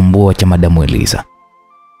kuona kitumbua cha Madamu Eliza,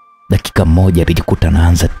 dakika moja alijikuta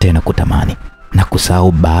anaanza tena kutamani na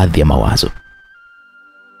kusahau baadhi ya mawazo.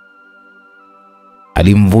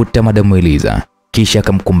 Alimvuta Madamu Eliza kisha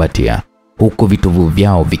akamkumbatia, huku vitovu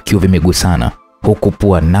vyao vikiwa vimegusana, huku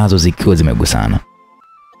pua nazo zikiwa zimegusana.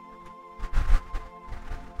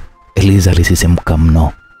 Eliza alisisimka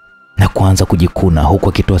mno na kuanza kujikuna, huku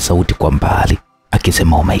akitoa sauti kwa mbali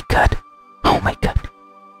akisema, "Oh my God, oh my God."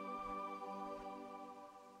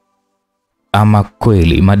 Ama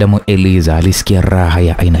kweli Madamu Eliza alisikia raha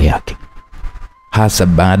ya aina yake, hasa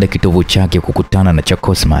baada ya kitovu chake kukutana na cha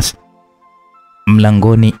Cosmas.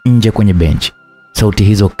 Mlangoni nje kwenye benchi, sauti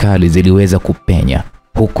hizo kali ziliweza kupenya,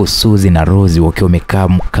 huku Suzi na Rozi wakiwa wamekaa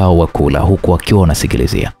mkao wa kula, huku wakiwa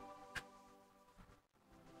wanasikilizia.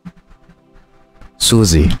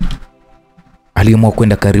 Suzi aliamua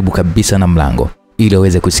kwenda karibu kabisa na mlango ili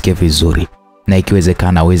aweze kusikia vizuri na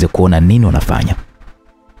ikiwezekana aweze kuona nini wanafanya.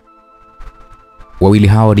 Wawili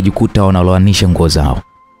hao walijikuta wanaloanisha nguo zao.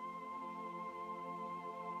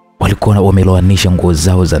 Walikuwa wameloanisha nguo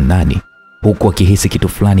zao za ndani, huku wakihisi kitu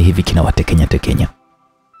fulani hivi kinawatekenya tekenya.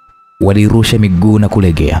 Walirusha miguu na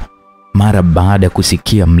kulegea mara baada ya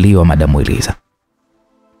kusikia mlio wa Madamu Eliza.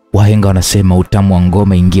 Wahenga wanasema utamu wa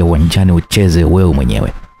ngoma ingia uwanjani ucheze wewe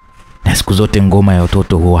mwenyewe, na siku zote ngoma ya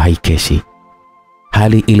watoto huwa haikeshi.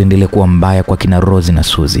 Hali iliendelea kuwa mbaya kwa kina Rozi na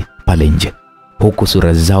Suzi pale nje, huku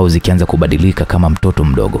sura zao zikianza kubadilika kama mtoto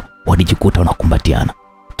mdogo. Walijikuta wanakumbatiana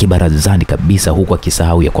kibarazani kabisa, huku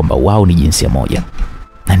akisahau ya kwamba wao ni jinsia moja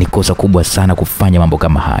na ni kosa kubwa sana kufanya mambo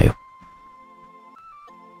kama hayo.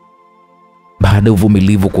 Baada ya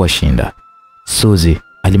uvumilivu kuwashinda, Suzi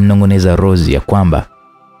alimnongoneza Rozi ya kwamba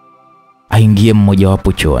aingie mmoja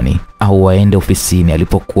wapo chooni au waende ofisini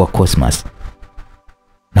alipokuwa Cosmas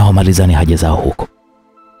na wamalizane haja zao huko.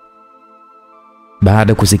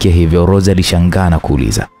 Baada kusikia hivyo, Rozi alishangaa na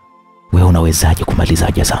kuuliza, "Wewe unawezaje kumaliza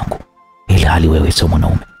haja zangu ili hali wewe sio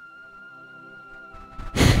mwanaume?"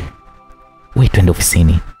 "Wewe twende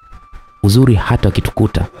ofisini. Uzuri hata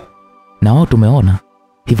wakitukuta na wao tumeona,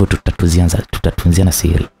 hivyo tutatunziana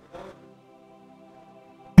siri."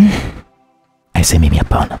 Aise, mimi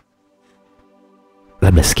hapana.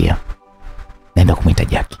 Labda sikia, naenda kumuita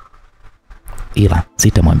Jackie, ila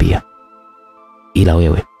sitamwambia. Ila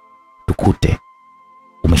wewe tukute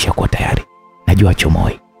umeshakuwa tayari, najua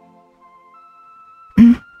chomoi.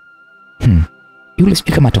 Yule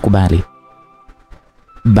sijui kama atakubali.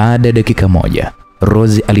 Baada ya dakika moja,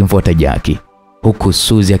 Rozi alimfuata Jackie, huku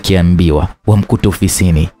Suzi akiambiwa wamkute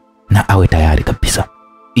ofisini na awe tayari kabisa,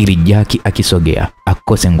 ili Jackie akisogea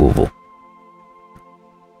akose nguvu.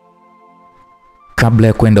 Kabla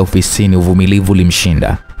ya kwenda ofisini, uvumilivu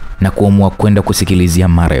ulimshinda na kuamua kwenda kusikilizia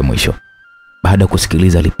mara ya mwisho. Baada ya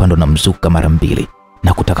kusikiliza, alipandwa na mzuka mara mbili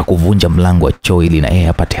na kutaka kuvunja mlango wa choo ili na yeye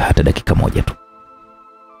apate hata dakika moja tu.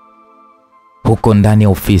 Huko ndani ya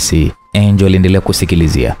ofisi, Angel aliendelea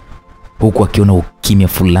kusikilizia, huku akiona ukimya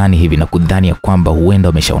fulani hivi na kudhani ya kwamba huenda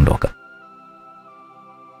wameshaondoka.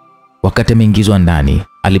 Wakati ameingizwa ndani,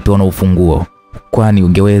 alipewa na ufunguo, kwani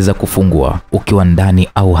ungeweza kufungua ukiwa ndani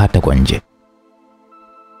au hata kwa nje.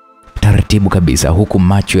 Taratibu kabisa, huku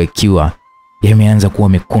macho yakiwa yameanza kuwa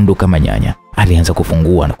mekundu kama nyanya, alianza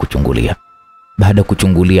kufungua na kuchungulia. Baada ya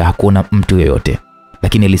kuchungulia hakuona mtu yeyote,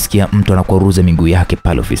 lakini alisikia mtu anakoruza miguu yake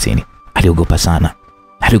pale ofisini. Aliogopa sana.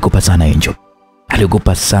 Aliogopa sana Angel.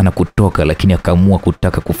 Aliogopa sana kutoka, lakini akaamua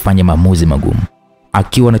kutaka kufanya maamuzi magumu.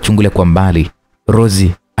 Akiwa anachungulia kwa mbali,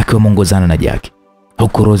 Rozi akiwa muongozana na Jackie,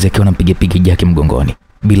 huku Rozi akiwa anampiga Jackie mgongoni.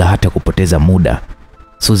 Bila hata kupoteza muda,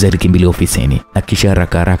 Suzi alikimbilia ofisini na kisha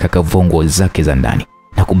haraka akavua nguo zake za ndani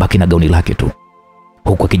na kubaki na gauni lake tu,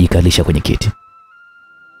 huku akijikalisha kwenye kiti.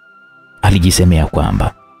 Alijisemea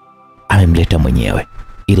kwamba amemleta mwenyewe,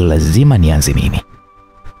 ila lazima nianze mimi.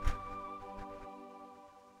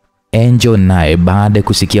 Angel naye baada ya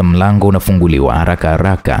kusikia mlango unafunguliwa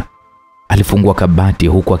haraka alifungua kabati,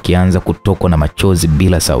 huku akianza kutokwa na machozi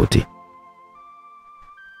bila sauti.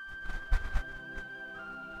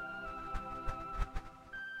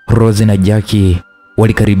 Rozi na Jackie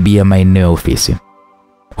walikaribia maeneo ya ofisi,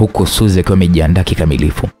 huku Suzi akiwa amejiandaa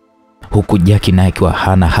kikamilifu, huku Jackie naye akiwa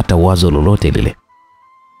hana hata wazo lolote lile.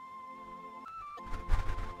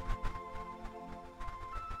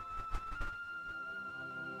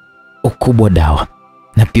 Ukubwa dawa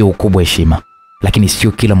na pia ukubwa heshima, lakini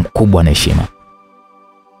sio kila mkubwa ana heshima.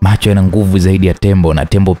 Macho yana nguvu zaidi ya tembo na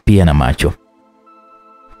tembo pia na macho.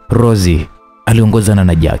 Rosie aliongozana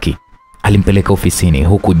na Jackie. Alimpeleka ofisini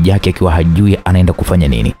huku Jackie akiwa hajui anaenda kufanya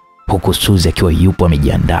nini, huku Suzy akiwa yupo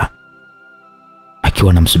amejiandaa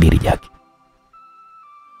akiwa anamsubiri Jackie.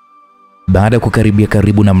 Baada ya kukaribia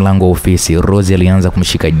karibu na mlango wa ofisi, Rosie alianza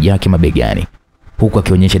kumshika Jackie mabegani huku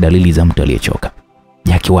akionyesha dalili za mtu aliyechoka.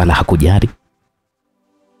 Jackie wala hakujali.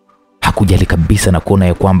 Hakujali kabisa na kuona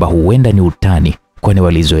ya kwamba huenda ni utani, kwani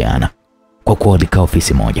walizoeana kwa kuwa walikaa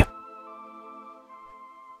ofisi moja.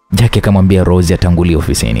 Jackie akamwambia Rosie atangulie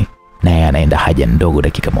ofisini naye anaenda haja ndogo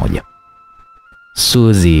dakika moja.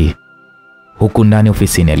 Suzy huku ndani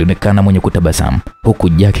ofisini alionekana mwenye kutabasamu huku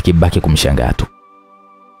Jackie kibaki kumshangaa tu.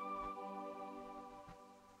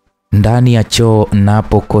 Ndani ya choo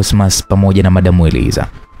napo Cosmas pamoja na Madamu Eliza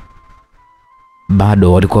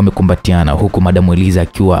bado walikuwa wamekumbatiana huku Madamu Eliza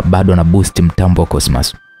akiwa bado na boost mtambo wa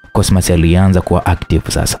Cosmas. Cosmas alianza kuwa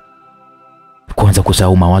active sasa, kuanza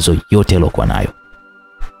kusahau mawazo yote aliyokuwa nayo.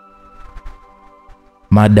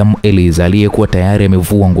 Madamu Eliza aliyekuwa tayari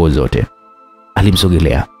amevua nguo zote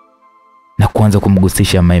alimsogelea na kuanza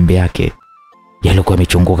kumgusisha maembe yake yaliokuwa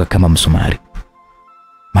yamechongoka kama msumari.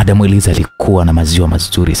 Madamu Eliza alikuwa na maziwa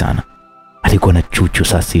mazuri sana. Alikuwa na chuchu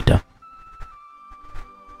saa 6.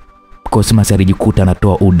 Cosmas alijikuta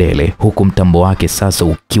anatoa udele huku mtambo wake sasa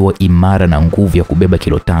ukiwa imara na nguvu ya kubeba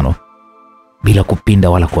kilo 5 bila kupinda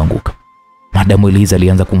wala kuanguka. Madamu Eliza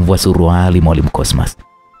alianza kumvua suruali Mwalimu Cosmas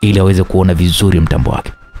ili aweze kuona vizuri mtambo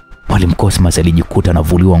wake. Mwalimu Cosmas alijikuta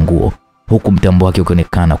anavuliwa nguo huku mtambo wake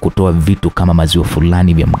ukionekana kutoa vitu kama maziwa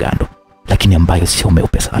fulani vya mgando, lakini ambayo sio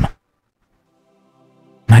meupe sana.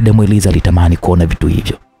 Madamu Eliza alitamani kuona vitu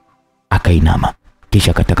hivyo. Akainama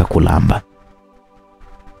kisha akataka kulamba.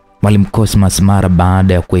 Mwalimu Cosmas mara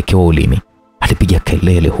baada ya kuwekewa ulimi alipiga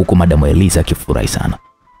kelele huku Madamu Eliza akifurahi sana.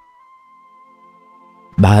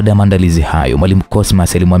 Baada ya maandalizi hayo, Mwalimu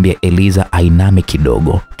Cosmas alimwambia Eliza ainame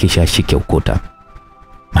kidogo kisha ashike ukuta.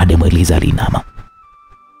 Madamu Eliza alinama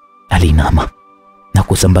na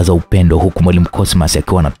kusambaza upendo huku Mwalimu Cosmas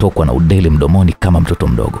akiwa anatokwa na udele mdomoni kama mtoto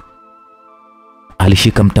mdogo.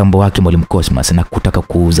 Alishika mtambo wake Mwalimu Cosmas na kutaka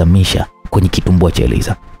kuuzamisha kwenye kitumbua cha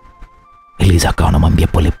Eliza. Eliza akawa anamwambia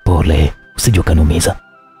polepole, usije ukaniumiza.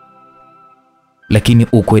 Lakini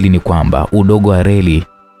ukweli ni kwamba udogo wa reli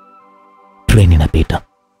treni inapita.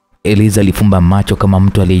 Eliza alifumba macho kama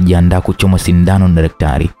mtu aliyejiandaa kuchomwa sindano na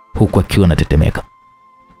daktari huku akiwa anatetemeka.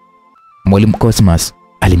 Mwalimu Cosmas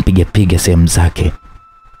alimpiga sehemu zake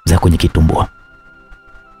za kwenye kitumbua.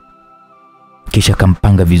 Kisha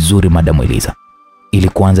akampanga vizuri Madamu Eliza. Ili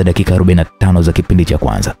kuanza dakika 45 za kipindi cha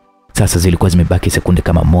kwanza. Sasa zilikuwa zimebaki sekunde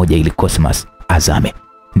kama 1 ili Cosmas azame.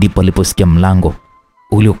 Ndipo aliposikia mlango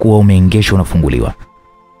uliokuwa umeengeshwa unafunguliwa.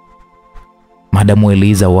 Madamu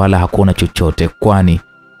Eliza wala hakuona chochote kwani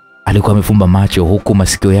alikuwa amefumba macho huku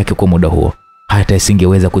masikio yake kwa muda huo hata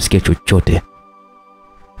isingeweza kusikia chochote.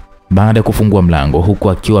 Baada ya kufungua mlango huku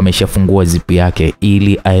akiwa ameshafungua zipu yake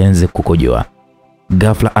ili aanze kukojoa,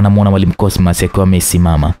 ghafla anamuona Mwalimu Cosmas akiwa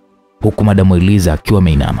amesimama huku Madamu Eliza akiwa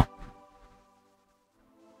ameinama.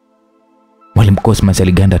 Mwalimu Cosmas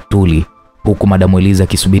aliganda tuli huku Madamu Eliza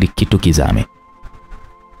akisubiri kitu kizame.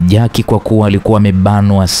 Jackie kwa kuwa alikuwa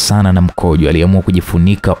amebanwa sana na mkojo aliamua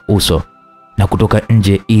kujifunika uso na kutoka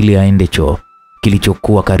nje ili aende choo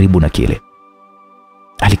kilichokuwa karibu na kile.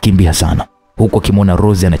 Alikimbia sana huku akimwona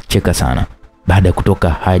Rosie anacheka sana. Baada ya kutoka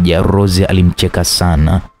haja, Rosie alimcheka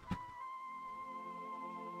sana.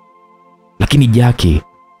 Lakini Jackie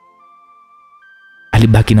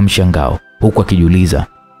alibaki na mshangao huku akijiuliza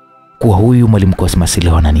kuwa huyu Mwalimu Cosmas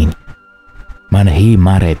leo ana nini? Maana hii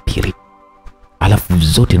mara ya pili alafu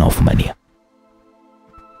zote naofumania.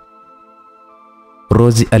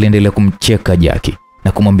 Rosie aliendelea kumcheka Jackie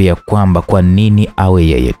na kumwambia kwamba kwa nini awe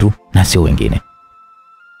yeye tu na sio wengine.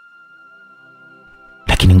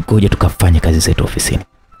 Lakini ngoja tukafanye kazi zetu ofisini,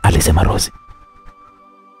 alisema Rosie.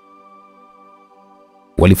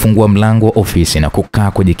 Walifungua mlango wa ofisi na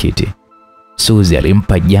kukaa kwenye kiti. Suzy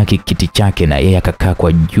alimpa Jackie kiti chake na yeye akakaa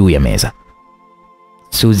kwa juu ya meza.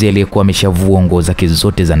 Suzy aliyekuwa ameshavua nguo zake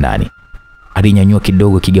zote za ndani alinyanyua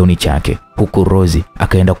kidogo kigauni chake huku Rosie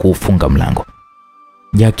akaenda kuufunga mlango.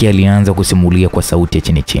 Jackie alianza kusimulia kwa sauti ya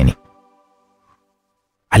chini chini.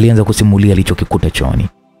 Alianza kusimulia alichokikuta chooni.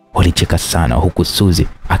 Walicheka sana huku Suzy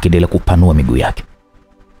akiendelea kupanua miguu yake.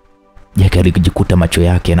 Jackie alijikuta macho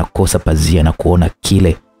yake yanakosa pazia na kuona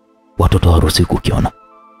kile watoto hawaruhusiwi kukiona.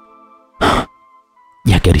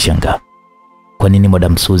 Jackie alishangaa. Kwa nini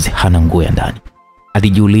Madam Suzy hana nguo ya ndani?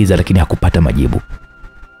 Alijiuliza lakini hakupata majibu.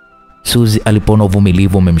 Suzy alipoona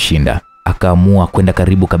uvumilivu umemshinda, akaamua kwenda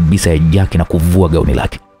karibu kabisa ya Jackie na kuvua gauni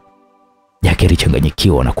lake. Jackie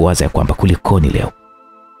alichanganyikiwa na kuwaza ya kwamba kulikoni leo,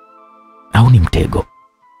 au ni mtego?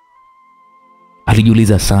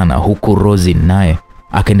 Alijiuliza sana, huku Rosie naye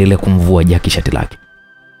akaendelea kumvua Jackie shati lake.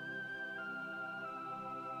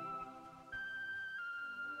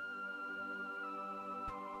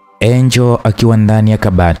 Angel akiwa ndani ya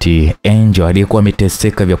kabati. Angel aliyekuwa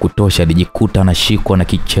ameteseka vya kutosha alijikuta anashikwa na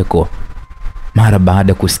kicheko mara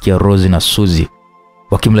baada ya kusikia Rosie na Suzy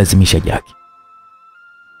wakimlazimisha Jackie.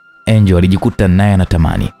 Angel alijikuta naye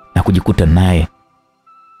anatamani na kujikuta naye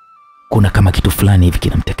kuna kama kitu fulani hivi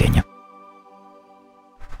kinamtekenya.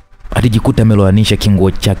 Alijikuta ameloanisha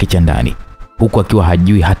kinguo chake cha ndani huku akiwa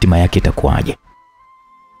hajui hatima yake itakuwaje.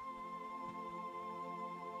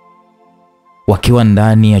 Wakiwa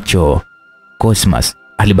ndani ya choo, Cosmas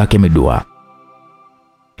alibaki amedua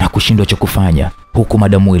na kushindwa cha kufanya, huku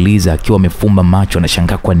Madamu Eliza akiwa amefumba macho na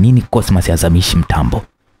shangaa kwa nini Cosmas hazamishi mtambo.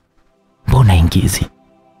 Mbona ingizi?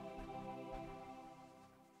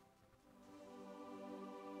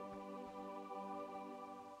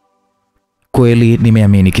 Kweli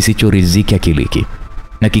nimeamini kisicho riziki akiliki,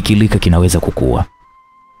 na kikilika kinaweza kukua.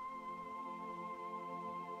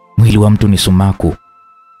 Mwili wa mtu ni sumaku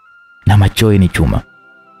na machoe ni chuma.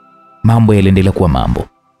 Mambo yaliendelea kuwa mambo.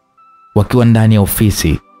 Wakiwa ndani ya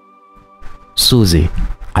ofisi, Suzy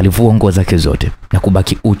alivua nguo zake zote na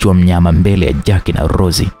kubaki uchi wa mnyama mbele ya Jackie na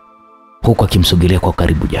Rosie, huku akimsogelea kwa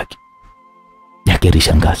karibu Jackie. Jackie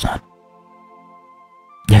alishangaa sana.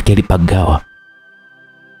 Jackie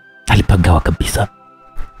alipagawa kabisa.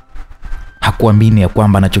 Hakuamini ya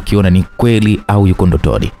kwamba anachokiona ni kweli au yuko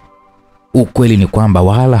ndotoni. Ukweli ni kwamba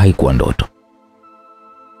wala haikuwa ndoto.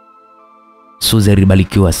 Suzy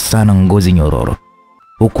alibarikiwa sana ngozi nyororo,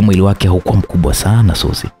 huku mwili wake haukuwa mkubwa sana.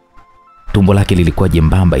 Suzy tumbo lake lilikuwa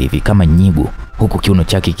jembamba hivi kama nyigu, huku kiuno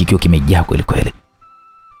chake kikiwa kimejaa kweli kweli.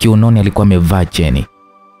 Kiunoni alikuwa amevaa cheni,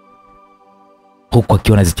 huku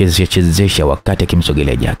akiwa anazichezesha wakati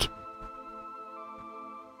akimsogelea Jackie.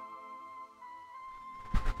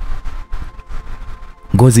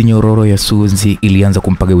 Ngozi nyororo ya Suzy ilianza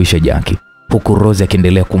kumpagawisha Jackie, huku Rosie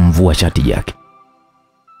akiendelea kumvua shati Jackie.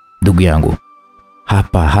 Ndugu yangu,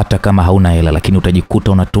 hapa hata kama hauna hela lakini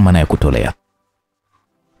utajikuta unatuma na ya kutolea.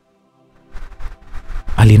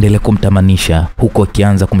 Aliendelea kumtamanisha huku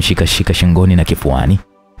akianza kumshikashika shingoni na kifuani,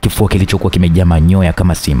 kifua kilichokuwa kimejaa manyoya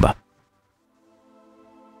kama simba.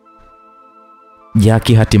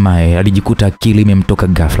 Jackie hatimaye alijikuta akili imemtoka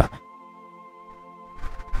ghafla.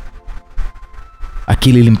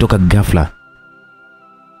 Akili ilimtoka ghafla.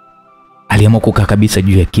 Aliamua kukaa kabisa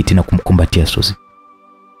juu ya kiti na kumkumbatia Suzy.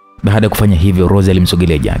 Baada ya kufanya hivyo, Rosie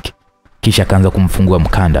alimsogelea Jackie, kisha akaanza kumfungua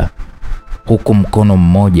mkanda, huku mkono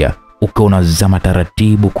mmoja ukiwa unazama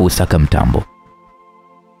taratibu kuusaka mtambo.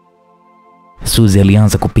 Suzy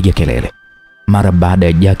alianza kupiga kelele mara baada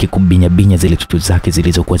ya Jackie kubinya zile tutu zake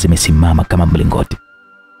zilizokuwa zimesimama kama mlingoti.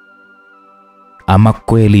 Ama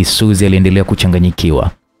kweli Suzy aliendelea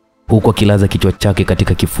kuchanganyikiwa, huku akilaza kichwa chake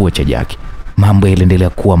katika kifua cha Jackie. Mambo yaliendelea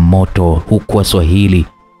kuwa moto, huku Waswahili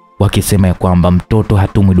wakisema ya kwamba mtoto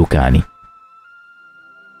hatumwi dukani.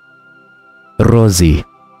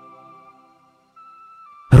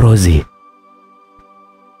 Rosie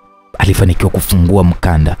alifanikiwa kufungua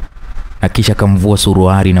mkanda na kisha akamvua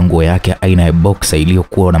suruali na nguo yake aina ya boxer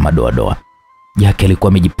iliyokuwa na madoadoa. Jackie alikuwa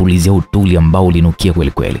amejipulizia utuli ambao ulinukia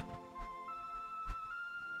kweli kweli.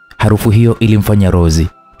 Harufu hiyo ilimfanya Rosie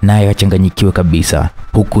naye achanganyikiwe kabisa,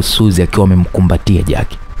 huku Suzy akiwa amemkumbatia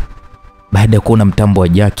Jackie. Baada ya kuona mtambo wa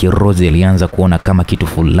Jackie, Rosie alianza kuona kama kitu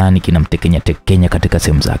fulani kinamtekenya katika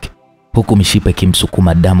sehemu zake, huku mishipa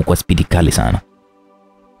ikimsukuma damu kwa spidi kali sana.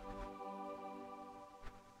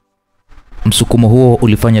 Msukumo huo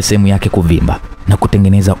ulifanya sehemu yake kuvimba na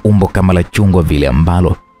kutengeneza umbo kama la chungwa vile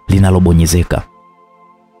ambalo linalobonyezeka.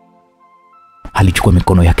 Alichukua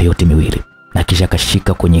mikono yake yote miwili na kisha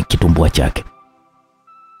akashika kwenye kitumbua chake.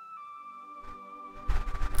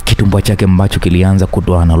 Kitumbua chake ambacho kilianza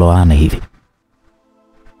kutoana hivi.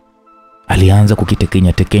 Alianza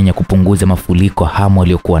kukitekenya kupunguza mafuliko hamu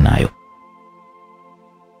aliyokuwa nayo.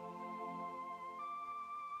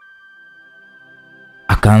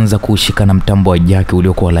 Akaanza kushika na mtambo wa Jackie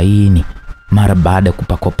uliokuwa laini mara baada ya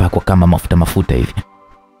kupakwa kama mafuta hivi.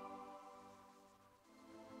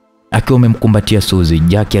 Akiwa amemkumbatia Suzy,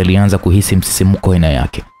 Jackie alianza kuhisi msisimuko aina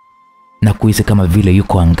yake na kuhisi kama vile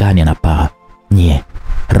yuko angani anapaa.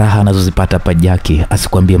 Raha anazozipata hapa Jackie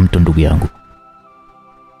asikwambie mtu, ndugu yangu.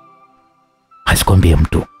 Asikwambie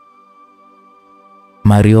mtu.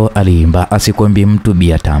 Mario aliimba asikwambie mtu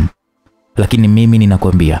bia tamu. Lakini mimi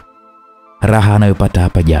ninakwambia raha anayopata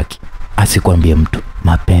hapa Jackie asikwambie mtu,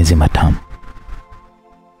 mapenzi matamu.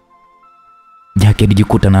 Jack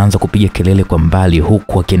alijikuta anaanza kupiga kelele kwa mbali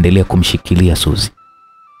huku akiendelea kumshikilia Suzi.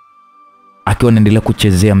 Akiwa anaendelea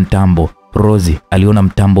kuchezea mtambo, Rosie aliona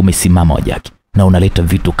mtambo umesimama wa Jack na unaleta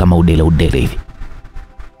vitu kama udele hivi.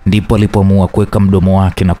 Ndipo alipoamua kuweka mdomo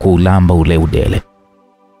wake na kuulamba ule udele.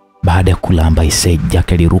 Baada ya kulamba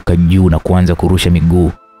Jack aliruka juu na kuanza kurusha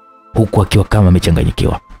miguu huku akiwa kama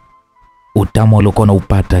amechanganyikiwa. Utamu aliokuwa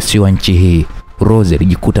anaupata sio nchi hii. Rosie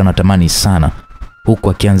alijikuta anatamani sana huku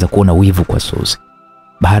akianza kuona wivu kwa Suzi.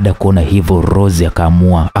 Baada ya kuona hivyo, Rosie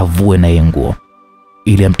akaamua avue na nguo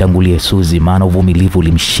ili amtangulie Suzi, maana uvumilivu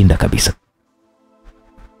ulimshinda kabisa.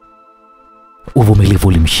 Uvumilivu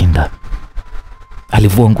ulimshinda.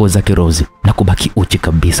 Alivua nguo zake Rosie na kubaki uchi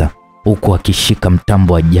kabisa huku akishika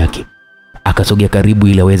mtambo wa Jack. Akasogea karibu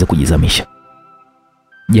ili aweze kujizamisha.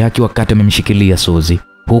 Jack wakati amemshikilia Suzi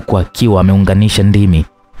huku akiwa ameunganisha ndimi,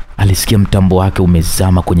 alisikia mtambo wake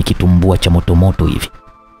umezama kwenye kitumbua cha moto hivi.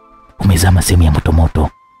 Umezama sehemu ya moto,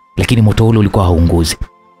 lakini moto ule ulikuwa haunguzi.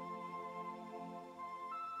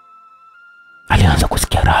 Alianza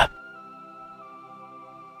kusikia raha.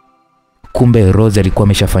 Kumbe Rosie alikuwa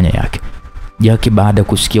ameshafanya yake. Jack baada ya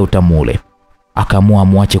kusikia utamu ule akaamua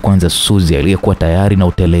amwache kwanza Suzi aliyekuwa tayari na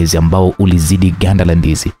utelezi ambao ulizidi ganda la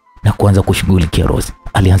ndizi na kuanza kushughulikia Rosie.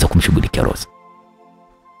 Alianza kumshughulikia Rosie.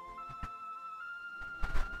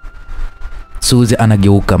 Suzi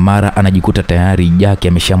anageuka, mara anajikuta tayari Jack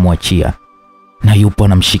ameshamwachia na yupo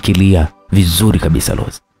anamshikilia vizuri kabisa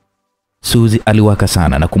Rosie. Suzi aliwaka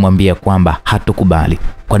sana na kumwambia kwamba hatokubali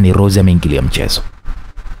kwani Rosie ameingilia mchezo.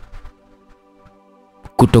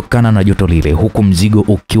 Kutokana na joto lile huku mzigo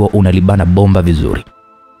ukiwa unalibana bomba vizuri,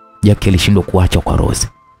 Jack alishindwa kuacha kwa Rosie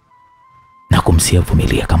na kumsia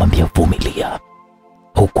vumilia, akamwambia vumilia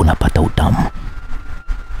huku napata utamu.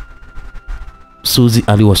 Suzi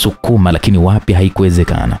aliwasukuma lakini wapi,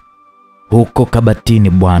 haikuwezekana. Huko kabatini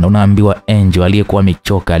bwana, unaambiwa Angel aliyekuwa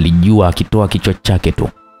amechoka alijua akitoa kichwa chake tu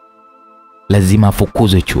lazima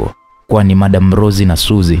afukuzwe chuo, kwani Madam Rosie na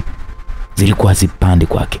Suzi zilikuwa zipandi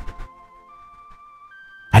kwake.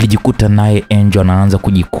 Alijikuta naye Angel anaanza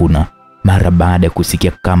kujikuna mara baada ya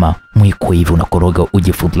kusikia kama mwiko hivi unakoroga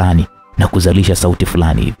uji fulani na kuzalisha sauti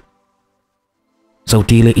fulani hivi.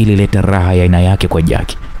 Sauti ile ilileta raha ya aina yake kwa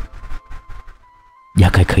Jack.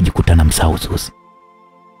 Jack akajikuta na msahau Suzi.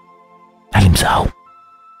 Alimsahau.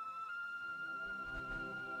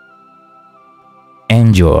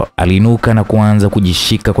 Angel alinuka na kuanza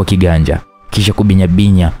kujishika kwa kiganja kisha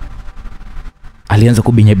kubinya. Alianza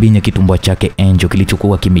kubinya kitumbua chake Angel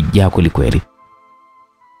kilichokuwa kimejaa kweli.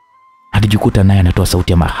 Alijikuta naye anatoa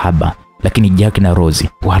sauti ya mahaba, lakini Jack na Rosie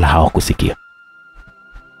wala hawakusikia.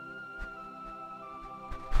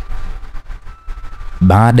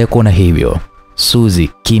 Baada ya kuona hivyo,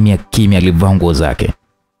 Suzi kimya alivaa nguo zake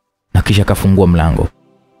na kisha akafungua mlango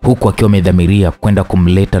huku akiwa amedhamiria kwenda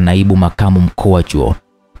kumleta naibu makamu mkuu wa chuo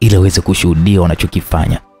ili aweze kushuhudia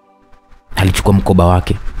wanachokifanya. Alichukua mkoba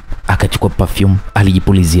wake, akachukua perfume,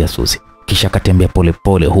 alijipulizia Suzi, kisha akatembea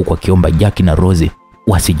polepole huku akiomba Jack na Rosie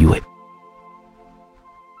wasijue.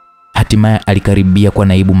 Hatimaye alikaribia kwa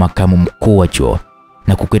naibu makamu mkuu wa chuo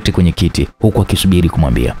na kuketi kwenye kiti huku akisubiri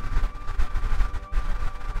kumwambia.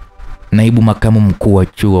 Naibu makamu mkuu wa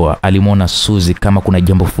chuo alimwona Suzi kama kuna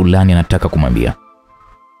jambo fulani anataka kumwambia.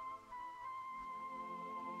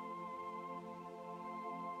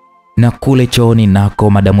 Na kule chooni nako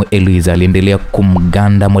Madamu Eliza aliendelea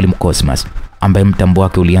kumganda Mwalimu Cosmas ambaye mtambo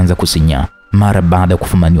wake ulianza kusinyaa mara baada ya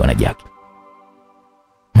kufumaniwa na Jack.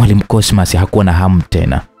 Mwalimu Cosmas hakuwa na hamu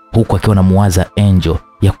tena huku akiwa anamuwaza Angel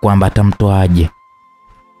ya kwamba atamtoaje.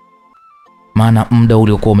 Maana muda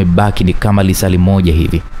uliokuwa umebaki ni kama lisali moja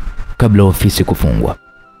hivi kabla ofisi kufungwa.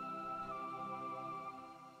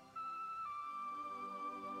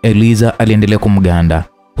 Eliza aliendelea kumganda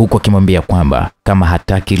huku akimwambia kwamba kama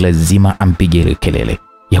hataki lazima ampige kelele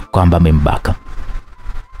ya kwamba amembaka.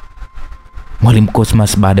 Mwalimu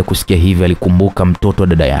Cosmas baada ya kusikia hivi alikumbuka mtoto wa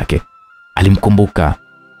dada yake. Alimkumbuka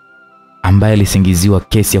ambaye alisingiziwa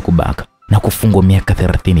kesi ya kubaka na kufungwa miaka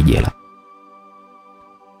 30 jela.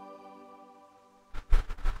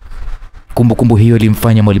 Kumbukumbu hiyo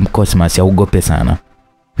ilimfanya Mwalimu Cosmas aogope sana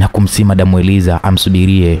na kumsihi Madamu Eliza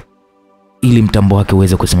amsubirie ili mtambo wake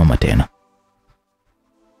uweze kusimama tena.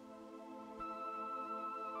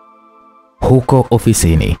 Huko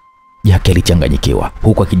ofisini, Jack alichanganyikiwa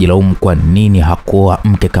huku akijilaumu kwa nini hakuoa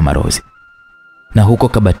mke kama Rosie. Na huko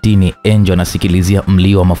kabatini Angel anasikilizia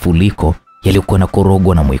mlio wa mafuriko yaliyokuwa na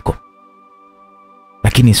korogwa na mwiko.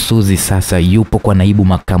 Lakini Suzi sasa yupo kwa naibu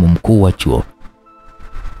makamu mkuu wa chuo.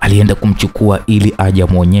 Alienda kumchukua ili aje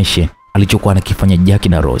amuonyeshe alichokuwa anakifanya Jack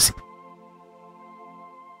na Rosie.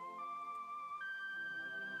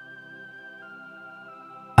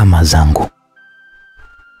 ama zangu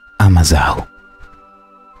ama zao.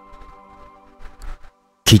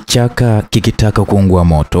 Kichaka kikitaka kuungua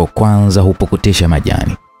moto kwanza hupokotesha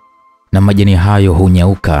majani, na majani hayo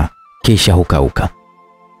hunyauka kisha hukauka.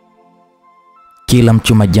 Kila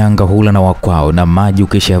mchuma janga hula na wakwao, na maji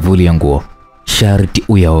ukishavulia nguo sharti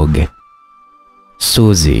uyaoge.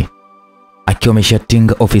 Suzi akiwa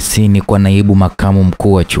ameshatinga ofisini kwa naibu makamu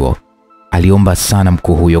mkuu wa chuo, aliomba sana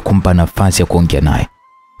mkuu huyo kumpa nafasi ya kuongea naye,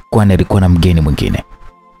 kwani alikuwa na mgeni mwingine.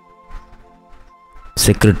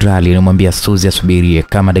 Sekretari alimwambia Suzi asubirie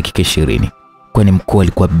kama dakika 20, kwani mkuu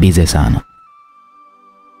alikuwa busy sana.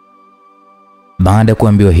 Baada ya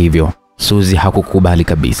kuambiwa hivyo, Suzi hakukubali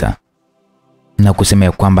kabisa na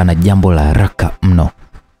kusema kwamba na jambo la haraka mno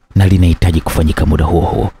na linahitaji kufanyika muda huo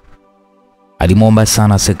huo. Alimwomba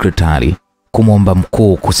sana sekretari kumwomba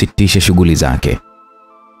mkuu kusitisha shughuli zake,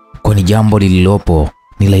 kwani jambo lililopo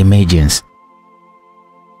ni la emergency.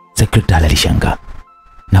 Sekretari alishangaa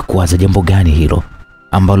na kuwaza jambo gani hilo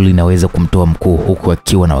ambalo linaweza kumtoa mkuu huku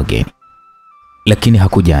akiwa na wageni, lakini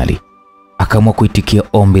hakujali. Akaamua kuitikia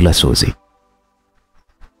ombi la Suzi.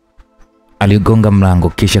 Aligonga mlango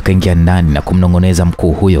kisha kaingia ndani na kumnongoneza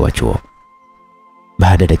mkuu huyo wa chuo.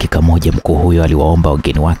 Baada ya dakika moja, mkuu huyo aliwaomba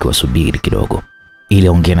wageni wake wasubiri kidogo ili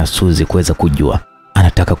aongee na Suzi kuweza kujua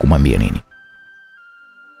anataka kumwambia nini.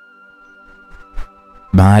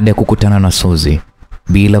 Baada ya kukutana na Suzi,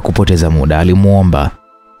 bila kupoteza muda,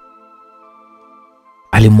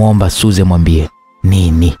 alimwomba Suzi amwambie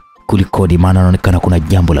nini kulikodi, maana anaonekana kuna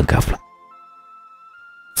jambo la ghafla.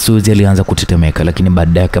 Suzi alianza kutetemeka, lakini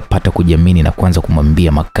baadaye akapata kujiamini na kuanza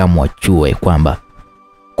kumwambia makamu wa chuo kwamba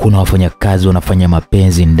kuna wafanyakazi wanafanya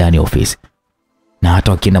mapenzi ndani ya ofisi, na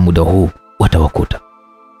hata wakienda muda huu watawakuta.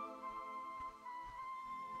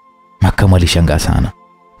 Makamu alishangaa sana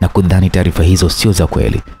na kudhani taarifa hizo sio za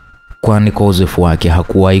kweli, kwani kwa uzoefu wake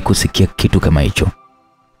hakuwahi kusikia kitu kama hicho.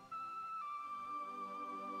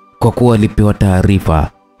 Kwa kuwa alipewa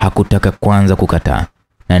taarifa, hakutaka kwanza kukataa,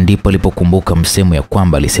 na ndipo alipokumbuka msemo ya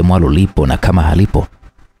kwamba lisemwalo lipo na kama halipo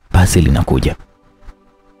basi linakuja.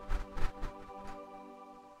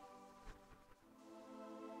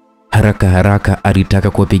 Haraka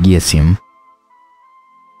alitaka kuwapigia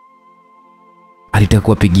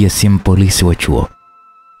simu polisi wa chuo,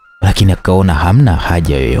 lakini akaona hamna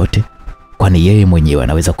haja yoyote, kwani yeye mwenyewe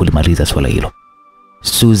anaweza kulimaliza swala hilo.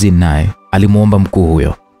 Suzi naye alimuomba mkuu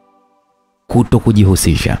huyo kuto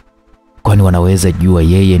kujihusisha, kwani wanaweza jua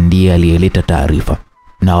yeye ndiye aliyeleta taarifa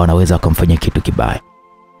na wanaweza kumfanyia kitu kibaya.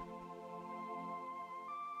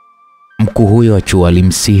 Mkuu huyo wa chuo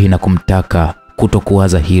alimsihi na kumtaka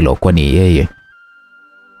kutokuwaza hilo, kwani yeye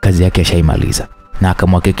kazi yake ashaimaliza, na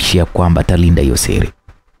akamhakikishia kwamba atalinda hiyo siri.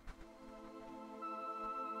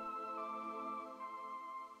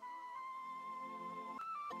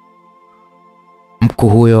 Mkuu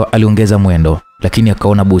huyo aliongeza mwendo, lakini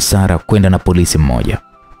akaona busara kwenda na polisi mmoja.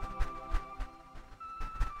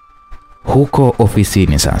 Huko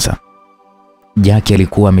ofisini sasa, Jackie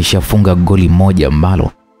alikuwa ameshafunga goli moja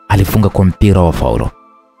ambalo alifunga kwa mpira wa faulo,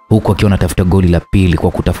 huku akiwa anatafuta goli la pili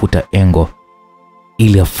kwa kutafuta engo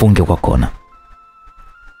ili afunge kwa kona.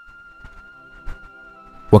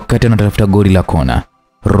 Wakati anatafuta goli la kona,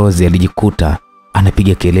 Rose alijikuta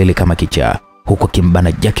anapiga kelele kama kichaa, huku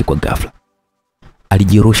akimbana Jackie kwa ghafla.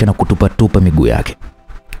 Alijirusha na kutupa miguu yake.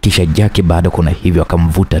 Kisha Jackie baada ya kuona hivyo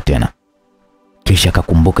akamvuta tena. Kisha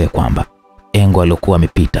akakumbuka ya kwamba engo aliyokuwa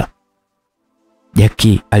amepita.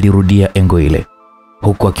 Jackie alirudia engo ile,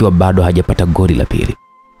 huku akiwa bado hajapata goli la pili.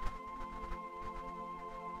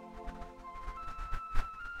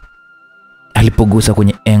 Alipogusa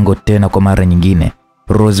kwenye engo tena kwa mara nyingine,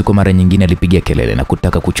 Rose kwa mara nyingine alipiga kelele na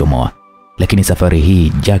kutaka kuchomoa, lakini safari hii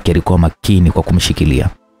Jackie alikuwa makini kwa kumshikilia,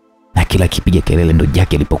 na kila akipiga kelele ndo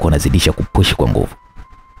Jackie alipokuwa anazidisha kupushi kwa nguvu.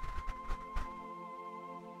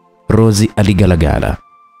 Rose aligalagala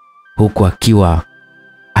huku akiwa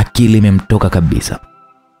akili imemtoka kabisa.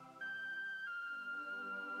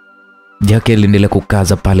 Jackie aliendelea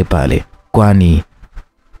kukaza pale pale, kwani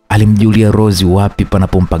alimjulia Rose wapi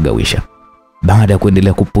panapompagawisha. Baada ya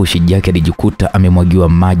kuendelea kupushi, Jackie alijikuta amemwagiwa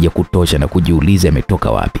maji ya kutosha na kujiuliza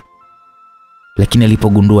yametoka wapi. Lakini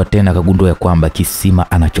alipogundua tena akagundua ya kwamba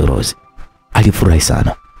kisima anacho Rose. Alifurahi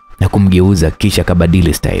sana na kumgeuza, kisha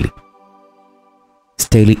kabadili staili.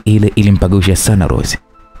 Staili ile ilimpagawisha sana Rose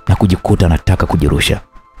na kujikuta anataka kujirusha.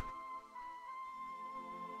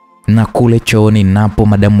 Na kule chooni napo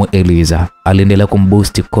Madamu Eliza aliendelea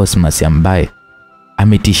kumboost Cosmas ambaye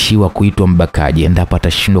ametishiwa kuitwa mbakaji endapo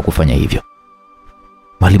atashindwa kufanya hivyo.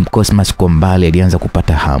 Mwalimu Cosmas kwa mbali alianza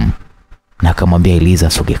kupata hamu na akamwambia Eliza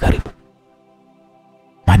asogee karibu.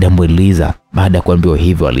 Madamu Eliza baada ya kuambiwa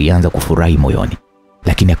hivyo alianza kufurahi moyoni,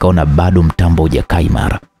 lakini akaona bado mtambo hujakaa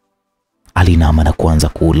imara. Alinama na kuanza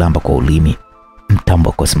kuulamba kwa ulimi mtambo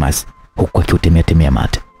wa Cosmas huku akiutemea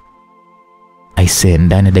mate. Aisee,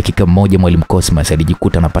 ndani ya dakika moja Mwalimu Cosmas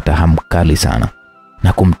alijikuta anapata hamu kali sana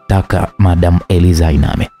na kumtaka Madamu Eliza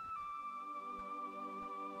ainame.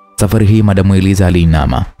 Safari hii Madamu Eliza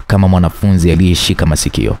aliinama kama mwanafunzi aliyeshika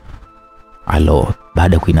masikio.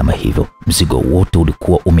 Baada ya kuinama hivyo, mzigo wote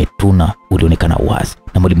ulikuwa umetuna ulionekana wazi,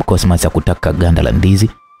 na Mwalimu Cosmas hakutaka ganda la ndizi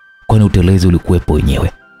kwani utelezi ulikuwepo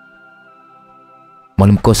wenyewe.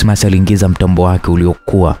 Mwalimu Cosmas aliingiza mtambo wake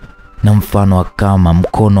uliokuwa na mfano wa kama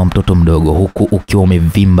mkono wa mtoto mdogo huku ukiwa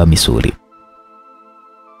umevimba misuli.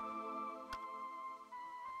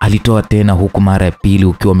 Alitoa tena huku mara ya pili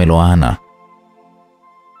ukiwa umeloana.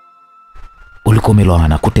 Ulikuwa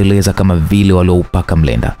umeloana kuteleza kama vile walioupaka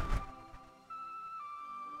mlenda.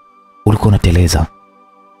 Ulikuwa unateleza.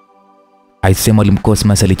 Aisee, Mwalimu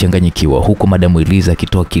Cosmas alichanganyikiwa huku Madamu Eliza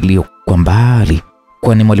akitoa kilio kwa mbali,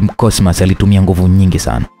 kwani Mwalimu Cosmas alitumia nguvu nyingi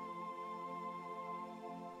sana.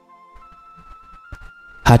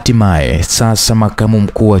 Hatimaye sasa makamu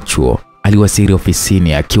mkuu wa chuo aliwasili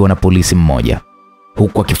ofisini akiwa na polisi mmoja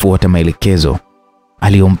huku akifuata maelekezo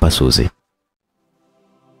aliyompa Suzi.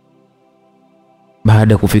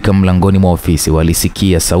 Baada ya kufika mlangoni mwa ofisi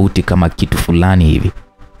walisikia sauti kama kitu fulani hivi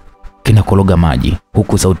kinakologa maji,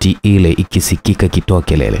 huku sauti ile ikisikika ikitoa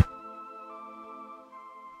kelele.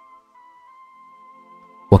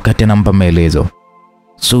 Wakati anampa maelezo,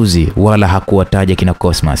 Suzi wala hakuwataja kina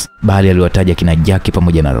Cosmas, bali aliwataja kina Jackie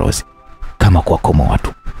pamoja na Rose kama kuwakoma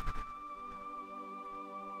watu.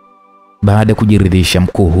 Baada ya kujiridhisha,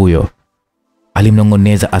 mkuu huyo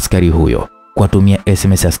alimnongoneza askari huyo kuwatumia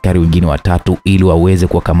SMS askari wengine watatu ili waweze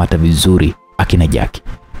kuwakamata vizuri akina Jackie.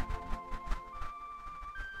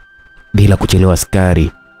 Bila kuchelewa,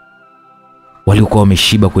 askari waliokuwa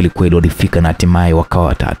wameshiba kweli kweli walifika na hatimaye wakawa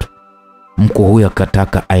watatu. Mkuu huyo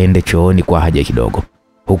akataka aende chooni kwa haja kidogo,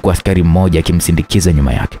 huku askari mmoja akimsindikiza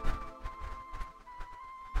nyuma yake.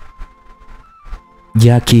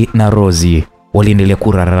 Jackie na Rosie waliendelea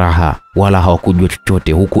kuraraha wala hawakujua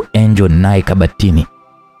chochote, huku Angel naye kabatini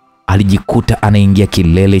alijikuta anaingia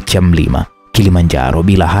kilele cha mlima Kilimanjaro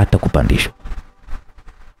bila hata kupandishwa.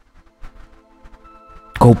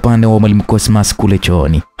 Kwa upande wa Mwalimu Cosmas kule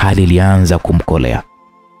chooni, hali ilianza kumkolea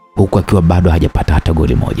huku akiwa bado hajapata hata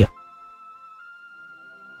goli moja.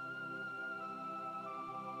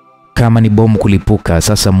 Kama ni bomu kulipuka,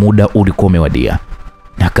 sasa muda ulikuwa umewadia,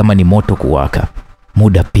 na kama ni moto kuwaka,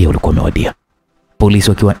 muda pia ulikuwa umewadia. Polisi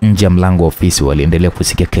wakiwa nje ya mlango wa ofisi waliendelea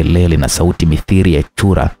kusikia kelele na sauti mithiri ya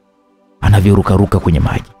chura anavyorukaruka kwenye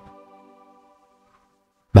maji.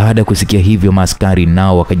 Baada ya kusikia hivyo, maaskari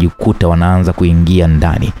nao wakajikuta wanaanza kuingia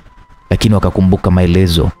ndani, lakini wakakumbuka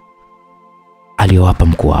maelezo aliyowapa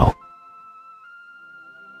mkuu wao.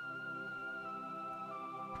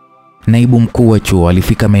 Naibu mkuu wa chuo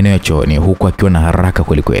alifika maeneo ya chooni huku akiwa na haraka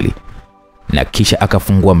kweli kweli, na kisha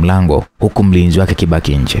akafungua mlango huku mlinzi wake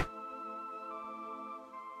kibaki nje.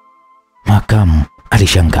 Makamu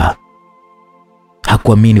alishangaa.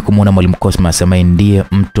 Hakuamini kumuona Mwalimu Cosmas ambaye ndiye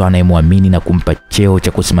mtu anayemwamini na kumpa cheo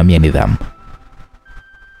cha kusimamia nidhamu.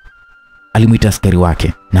 Alimuita askari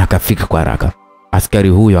wake na akafika kwa haraka. Askari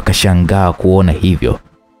huyo akashangaa kuona hivyo,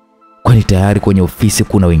 kwani tayari kwenye ofisi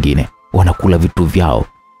kuna wengine wanakula vitu vyao,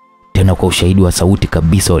 tena kwa ushahidi wa sauti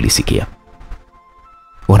kabisa walisikia.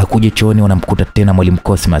 Wanakuja chooni, wanamkuta tena Mwalimu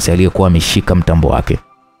Cosmas aliyekuwa ameshika mtambo wake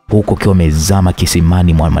huko akiwa amezama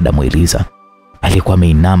kisimani mwa Madamu Eliza aliyekuwa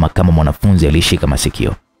ameinama kama mwanafunzi aliyeshika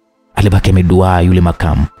masikio. Alibaki ameduaa yule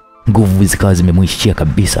makamu, nguvu zikawa zimemwishia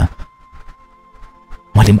kabisa.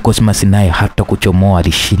 Mwalimu Cosmas naye hata kuchomoa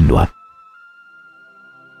alishindwa,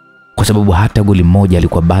 kwa sababu hata goli moja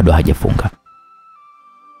alikuwa bado hajafunga.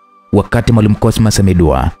 Wakati Mwalimu Cosmas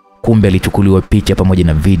ameduaa, kumbe alichukuliwa picha pamoja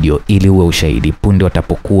na video ili uwe ushahidi punde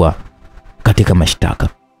watapokuwa katika mashtaka.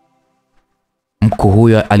 Mkuu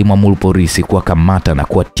huyo alimwamuru polisi kuwakamata na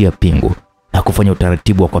kuwatia pingu na kufanya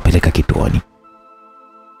utaratibu wa kuwapeleka kituoni.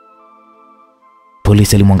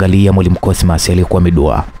 Polisi alimwangalia Mwalimu Cosmas aliyekuwa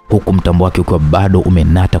ameduaa huku mtambo wake ukiwa bado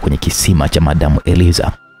umenata kwenye kisima cha Madamu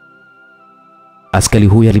Eliza. Askari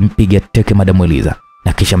huyo alimpiga teke Madamu Eliza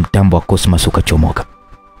na kisha mtambo wa Cosmas ukachomoka,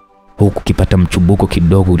 huku kipata mchubuko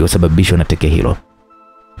kidogo uliosababishwa na teke hilo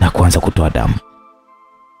na kuanza kutoa damu.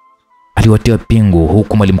 Aliwatia pingu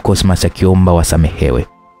huku Mwalimu Cosmas akiomba wasamehewe,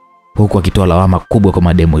 huku akitoa lawama kubwa kwa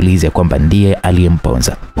Madamu Eliza kwamba ndiye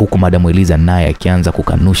aliyemponza, huku Madamu Eliza naye akianza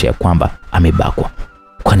kukanusha ya kwamba amebakwa,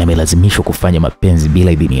 kwani amelazimishwa kufanya mapenzi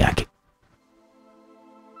bila idhini yake.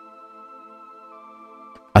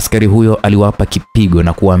 Askari huyo aliwapa kipigo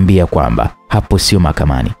na kuambia kwamba hapo sio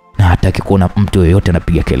mahakamani na hataki kuona mtu yeyote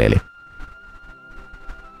anapiga kelele.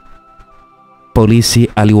 Polisi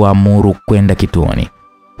aliwaamuru kwenda kituoni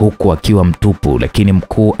huku akiwa mtupu, lakini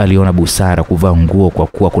mkuu aliona busara kuvaa nguo kwa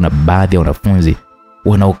kuwa kuna baadhi ya wanafunzi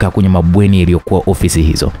wanaokaa kwenye mabweni yaliyokuwa ofisi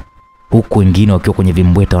hizo, huku wengine wakiwa kwenye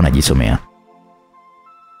vimbweta wanajisomea.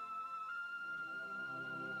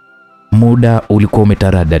 Muda ulikuwa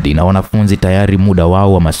umetaradadi na wanafunzi tayari muda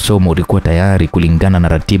wao wa masomo ulikuwa tayari kulingana na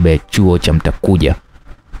ratiba ya chuo cha mtakuja,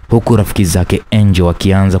 huku rafiki zake Angel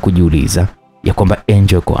wakianza kujiuliza ya kwamba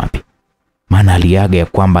Angel yuko wapi, maana aliaga ya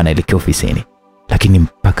kwamba anaelekea ofisini, lakini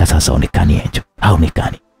mpaka sasa haonekani Angel,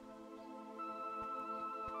 haonekani.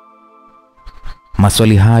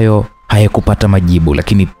 Maswali hayo hayakupata majibu,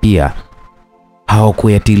 lakini pia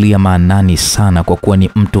hawakuyatilia maanani sana kwa kuwa ni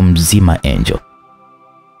mtu mzima Angel.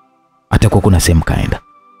 Atakuwa kuna sehemu kaenda.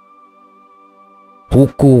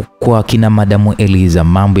 Huku kwa kina Madamu Eliza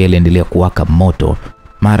mambo yaliendelea kuwaka moto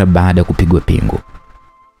mara baada ya kupigwa pingu.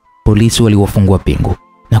 Polisi waliwafungua pingu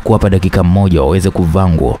na kuwapa dakika moja waweze kuvaa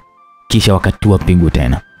nguo, kisha wakatua pingu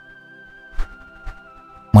tena.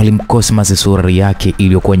 Mwalimu Cosmas sura yake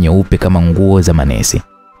iliyokuwa nyeupe kama nguo za manesi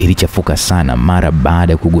ilichafuka sana mara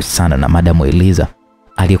baada ya kugusana na Madamu Eliza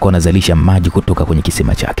aliyekuwa anazalisha maji kutoka kwenye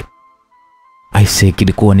kisima chake. Aise,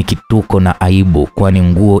 kilikuwa ni kituko na aibu, kwani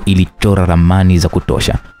nguo ilichora ramani za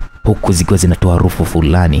kutosha huku zikiwa zinatoa harufu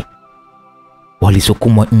fulani.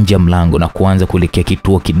 Walisukumwa nje ya mlango na kuanza kuelekea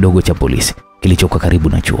kituo kidogo cha polisi kilichokuwa karibu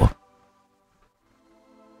na chuo.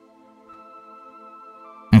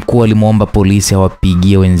 Mkuu alimuomba polisi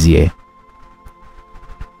awapigie wenzie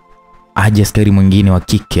aje askari mwingine wa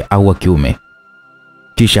kike au wa kiume,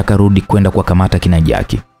 kisha akarudi kwenda kwa kamata kina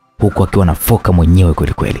Jackie, huku akiwa na foka mwenyewe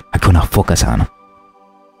kweli kweli, akiwa na foka sana.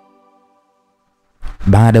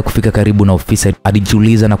 Baada ya kufika karibu na ofisa,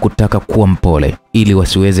 alijiuliza na kutaka kuwa mpole ili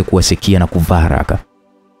wasiweze kuwasikia na kuvaa haraka.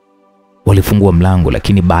 Walifungua mlango,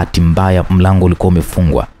 lakini bahati mbaya mlango ulikuwa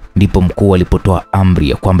umefungwa. Ndipo mkuu alipotoa amri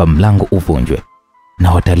ya kwamba mlango uvunjwe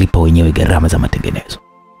na watalipa wenyewe gharama za matengenezo.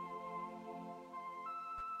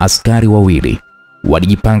 Askari wawili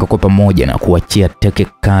walijipanga kwa pamoja na kuachia teke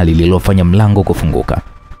kali lililofanya mlango kufunguka.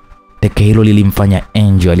 Teke hilo lilimfanya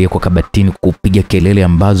Angel aliyekuwa kabatini kupiga kelele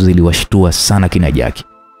ambazo ziliwashtua sana kina Jackie,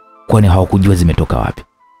 kwani hawakujua zimetoka wapi.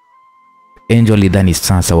 Angel alidhani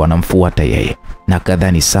sasa wanamfuata yeye na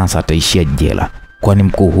kadhani sasa ataishia jela, kwani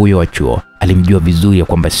mkuu huyo wa chuo alimjua vizuri ya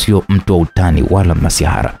kwamba sio mtu wa utani wala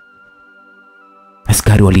masihara.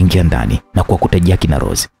 Askari waliingia ndani na kuwakuta Jackie na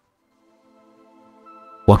Rose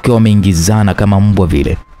wakiwa wameingizana kama mbwa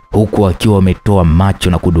vile, huku wakiwa wametoa macho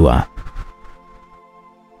na kudua.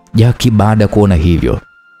 Jackie baada ya kuona hivyo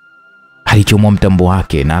alichomoa mtambo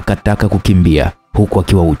wake na akataka kukimbia huku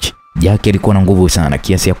akiwa uchi. Jackie alikuwa na nguvu sana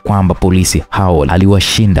kiasi ya kwamba polisi hao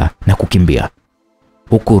aliwashinda na kukimbia,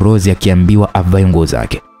 huku Rose akiambiwa avae nguo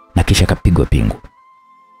zake na kisha kapigwa pingu.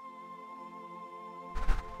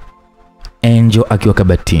 Angel akiwa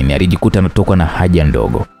kabatini alijikuta anatokwa na haja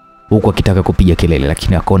ndogo, huku akitaka kupiga kelele,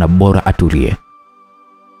 lakini akaona bora atulie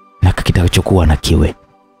na kitakachokuwa na kiwe.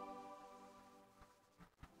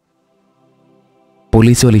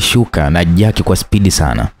 Polisi walishuka na Jackie kwa spidi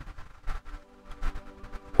sana.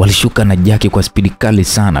 Walishuka na Jackie kwa spidi kali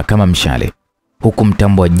sana kama mshale, huku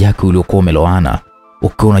mtambo wa Jackie uliokuwa umeloana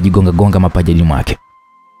ukiwa unajigonga gonga mapajani mwake.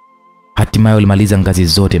 Hatimaye walimaliza ngazi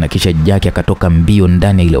zote na kisha Jackie akatoka mbio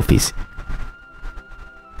ndani ya ile ofisi.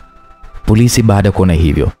 Polisi baada ya kuona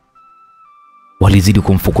hivyo walizidi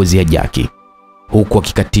kumfukuzia Jackie, huku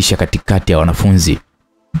akikatisha katikati ya wanafunzi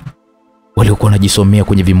waliokuwa wanajisomea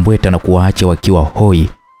kwenye vimbweta na kuwaacha wakiwa hoi,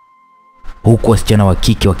 huku wasichana wa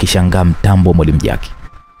kike wakishangaa mtambo wa Mwalimu Jackie.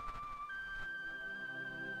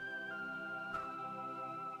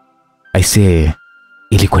 Aisee,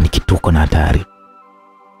 ilikuwa ni kituko na hatari.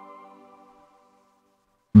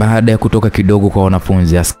 Baada ya kutoka kidogo kwa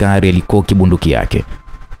wanafunzi, askari alikuwa kibunduki yake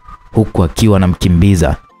huku akiwa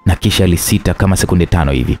anamkimbiza na kisha alisita kama sekunde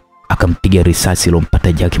 5 hivi akampiga risasi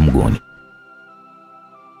iliyompata Jackie mguuni.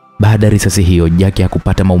 Baada ya risasi hiyo, Jackie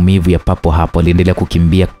hakupata maumivu ya papo hapo, aliendelea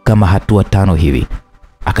kukimbia kama hatua 5 hivi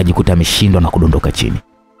akajikuta ameshindwa na kudondoka chini.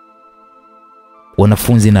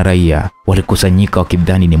 Wanafunzi na raia walikusanyika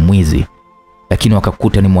wakidhani ni mwizi, lakini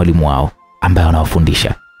wakakuta ni mwalimu wao ambaye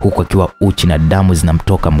anawafundisha, huku akiwa uchi na damu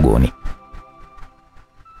zinamtoka mguuni.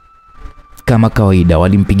 Kama kawaida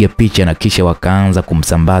walimpiga picha na kisha wakaanza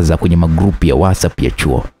kumsambaza kwenye magrupu ya WhatsApp ya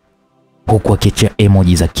chuo, huku akiacha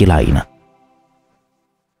emoji za kila aina.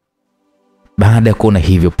 Baada ya kuona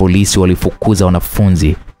hivyo, polisi walifukuza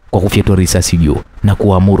wanafunzi kwa kufyatua risasi juu na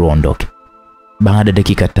kuamuru waondoke. Baada ya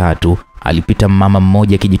dakika 3 alipita mama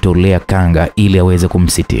mmoja akijitolea kanga ili aweze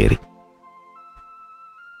kumsitiri.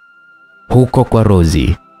 Huko kwa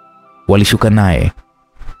Rozi walishuka naye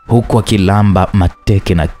huku akilamba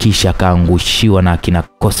mateke na kisha akaangushiwa na akina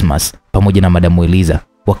Cosmas pamoja na Madamu Eliza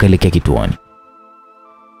wakaelekea kituoni.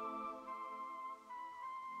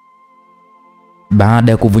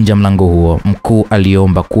 Baada ya kuvunja mlango huo, mkuu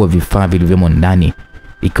aliomba kuwa vifaa vilivyomo ndani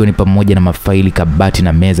ikiwa ni pamoja na mafaili, kabati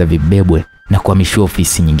na meza vibebwe na kuhamishwa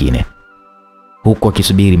ofisi nyingine, huku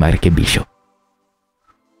akisubiri marekebisho.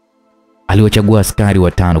 Aliwachagua askari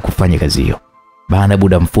 5 kufanya kazi hiyo. Baada ya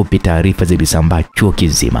muda mfupi taarifa zilisambaa chuo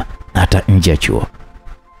kizima na hata nje ya chuo.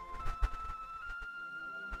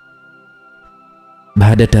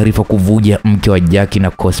 Baada ya taarifa kuvuja, mke wa Jackie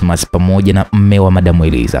na Cosmas pamoja na mme wa Madamu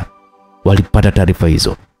Eliza walipata taarifa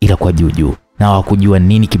hizo, ila kwa juu na hawakujua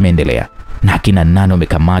nini kimeendelea na akina nani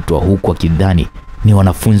wamekamatwa, huku akidhani ni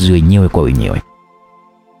wanafunzi wenyewe kwa wenyewe.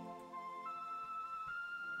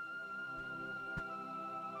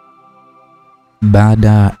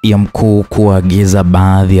 Baada ya mkuu kuagiza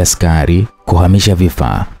baadhi ya askari kuhamisha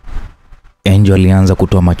vifaa, Angel alianza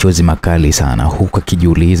kutoa machozi makali sana, huku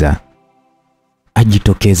akijiuliza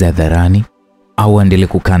ajitokeze hadharani au aendelee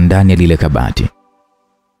kukaa ndani ya lile kabati.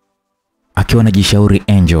 Akiwa anajishauri,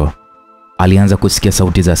 Angel alianza kusikia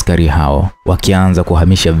sauti za askari hao wakianza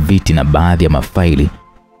kuhamisha viti na baadhi ya mafaili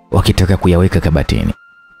wakitaka kuyaweka kabatini.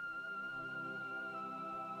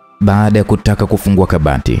 Baada ya kutaka kufungua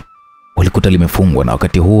kabati, walikuta limefungwa, na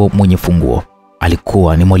wakati huo mwenye funguo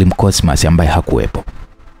alikuwa ni Mwalimu Cosmas ambaye hakuwepo.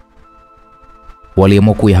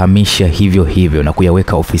 Waliamua kuyahamisha hivyo na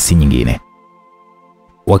kuyaweka ofisi nyingine.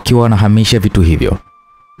 Wakiwa wanahamisha vitu hivyo,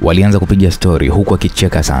 walianza kupiga story huku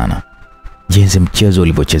akicheka sana jinsi mchezo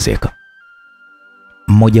ulivyochezeka.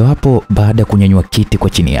 Mmoja wapo baada ya kunyanyua kiti kwa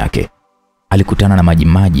chini yake, alikutana na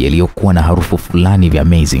maji yaliyokuwa na harufu fulani vya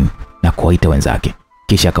amazing na kuwaita wenzake,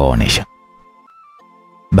 kisha akawaonesha.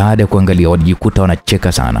 Baada ya kuangalia, walijikuta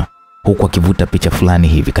wanacheka sana huku akivuta picha fulani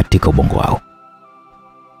hivi katika ubongo wao.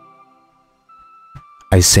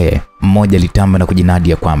 Aisee, mmoja alitamba na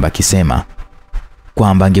kujinadia kwamba akisema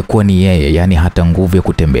kwamba angekuwa ni yeye, yani hata nguvu ya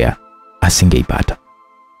kutembea asingeipata.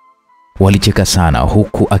 Walicheka sana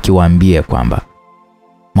huku akiwaambia kwamba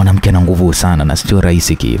mwanamke ana nguvu sana na sio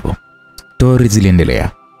rahisi hivyo. Story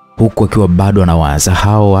ziliendelea huku akiwa bado anawaza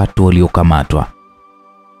hao watu waliokamatwa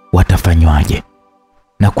watafanywaje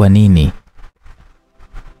na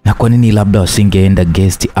kwa nini labda wasingeenda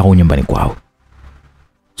guest au nyumbani kwao.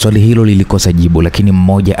 Swali hilo lilikosa jibu, lakini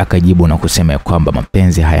mmoja akajibu na kusema kwamba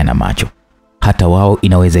mapenzi hayana macho, hata wao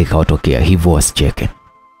inaweza ikawatokea, hivyo wasicheke.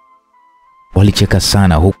 Walicheka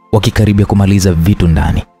sana huku wakikaribia kumaliza vitu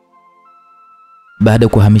ndani. Baada ya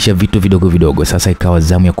kuhamisha vitu vidogo, sasa ikawa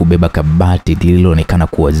zamu ya kubeba kabati lililoonekana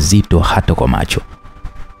kuwa zito hata kwa macho.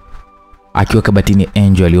 Akiwa kabatini,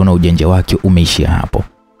 Angel aliona ujanja wake umeishia hapo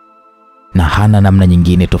na hana namna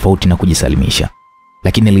nyingine tofauti na kujisalimisha,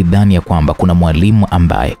 lakini alidhani ya kwamba kuna mwalimu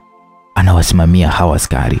ambaye anawasimamia hawa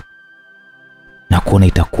askari na kuona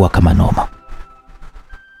itakuwa kama noma.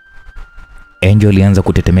 Angel alianza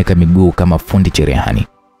kutetemeka miguu kama fundi cherehani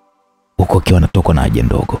huko akiwa anatoka na haja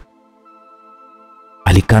ndogo.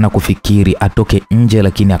 Alikana kufikiri atoke nje,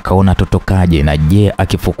 lakini akaona atotokaje, na je,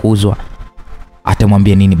 akifukuzwa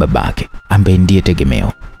atamwambia nini babake ambaye ndiye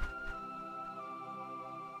tegemeo?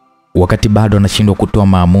 Wakati bado anashindwa kutoa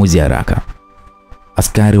maamuzi haraka,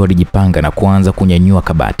 askari walijipanga na kuanza kunyanyua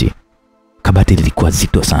kabati. Kabati lilikuwa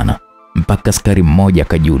zito sana mpaka askari mmoja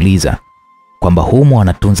akajiuliza kwamba humo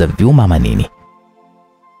wanatunza vyuma ama nini.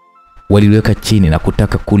 Waliweka chini na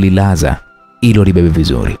kutaka kulilaza ili walibebe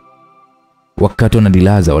vizuri. Wakati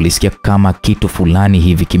wanalilaza, walisikia kama kitu fulani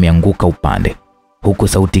hivi kimeanguka upande, huku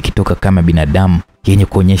sauti ikitoka kama binadamu yenye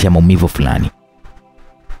kuonyesha maumivu fulani.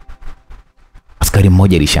 Askari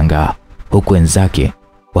mmoja alishangaa huku wenzake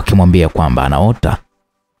wakimwambia kwamba anaota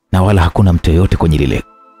na wala hakuna mtu yote kwenye lile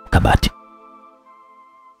kabati.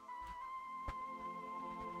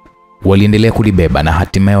 Waliendelea kulibeba na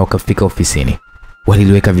hatimaye wakafika ofisini.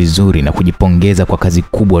 Waliliweka vizuri na kujipongeza kwa kazi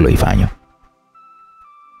kubwa walioifanya.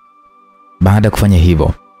 Baada ya kufanya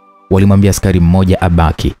hivyo, walimwambia askari mmoja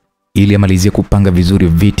abaki ili amalizie kupanga vizuri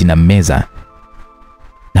viti na meza,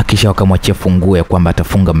 na kisha wakamwachia funguo ya kwamba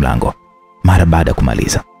atafunga mlango mara baada ya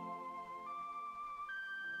kumaliza.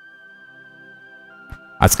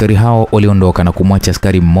 Askari hao waliondoka na kumwacha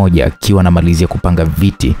askari mmoja akiwa anamalizia kupanga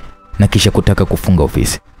viti na kisha kutaka kufunga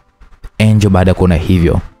ofisi. Angel baada ya kuona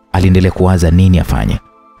hivyo aliendelea kuwaza nini afanye,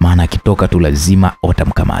 maana akitoka tu lazima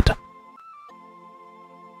watamkamata.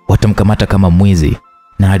 Watamkamata kama mwizi,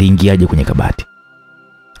 na aliingiaje kwenye kabati?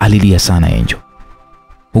 Alilia sana Angel.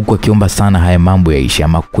 huku akiomba sana haya mambo yaishe,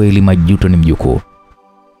 ama kweli majuto ni mjukuu.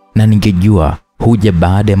 Na ningejua huja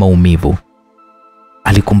baada ya maumivu.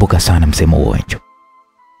 Alikumbuka sana msemo huo Angel.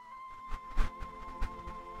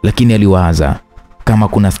 Lakini aliwaza kama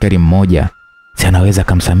kuna askari mmoja si anaweza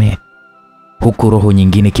kumsamehe, huku roho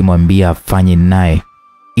nyingine kimwambia afanye naye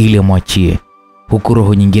ili amwachie, huku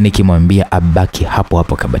roho nyingine kimwambia abaki hapo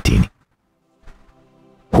hapo kabatini.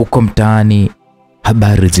 Huko mtaani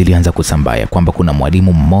habari zilianza kusambaa kwamba kuna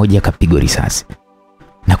mwalimu mmoja kapigwa risasi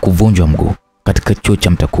na kuvunjwa mguu katika chuo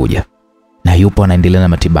cha Mtakuja, na yupo anaendelea na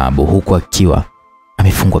matibabu huku akiwa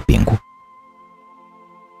amefungwa pingu.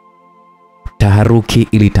 Taharuki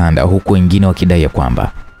ilitanda, huku wengine wakidai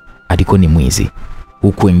kwamba alikuwa ni mwizi,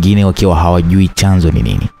 huku wengine wakiwa hawajui chanzo ni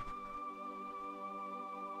nini.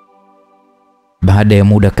 Baada ya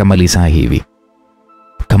muda kama lisaa hivi,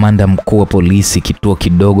 kamanda mkuu wa polisi kituo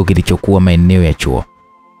kidogo kilichokuwa maeneo ya chuo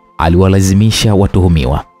aliwalazimisha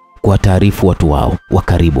watuhumiwa kuwataarifu watu wao wa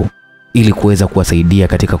karibu ili kuweza kuwasaidia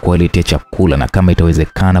katika kuwaletea chakula na kama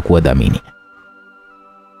itawezekana kuwadhamini.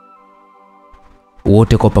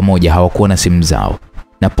 Wote kwa pamoja hawakuwa na simu zao,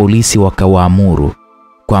 na polisi wakawaamuru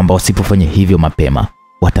kwamba wasipofanya hivyo mapema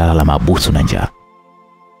watalala mabusu na njaa.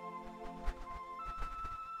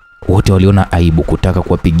 Wote waliona aibu kutaka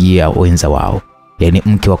kuwapigia wenza wao, yani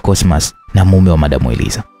mke wa Cosmas na mume wa Madamu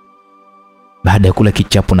Eliza. Baada ya kula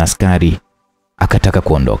kichapo na askari akataka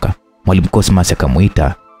kuondoka, Mwalimu Cosmas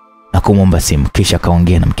akamuita na kumwomba simu, kisha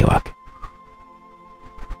akaongea na mke wake.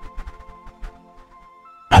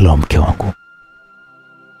 "Halo mke wangu,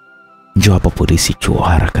 njoo hapa polisi chuo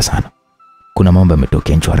haraka sana. Kuna mambo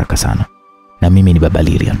yametokea, njoo haraka sana. Na mimi ni Baba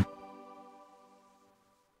Lilian."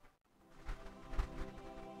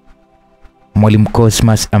 Mwalimu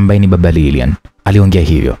Cosmas ambaye ni Baba Lilian aliongea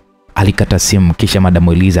hivyo. Alikata simu, kisha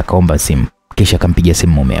Madamu Eliza akaomba simu, kisha akampigia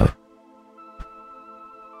simu mumewe.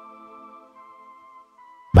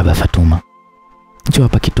 "Baba Fatuma, njoo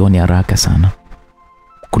hapa kituoni haraka sana.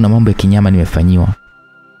 Kuna mambo ya kinyama nimefanyiwa.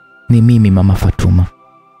 Ni mimi Mama Fatuma."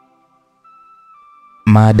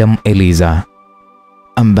 Madamu Eliza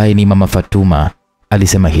ambaye ni Mama Fatuma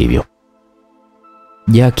alisema hivyo.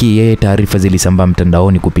 Jackie yeye taarifa zilisambaa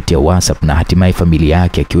mtandaoni kupitia WhatsApp, na hatimaye familia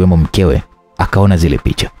yake akiwemo mkewe akaona zile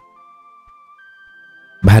picha.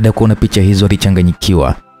 Baada ya kuona picha hizo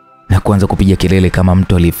alichanganyikiwa na kuanza kupiga kelele kama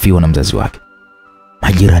mtu aliyefiwa na mzazi wake.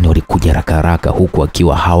 Majirani walikuja haraka haraka huku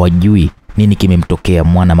akiwa hawajui nini kimemtokea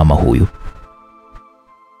mwana mama huyu.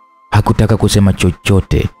 Hakutaka kusema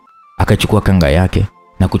chochote, akachukua kanga yake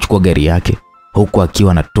na kuchukua gari yake huku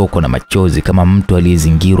akiwa anatokwa na machozi kama mtu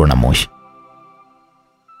aliyezingirwa na moshi.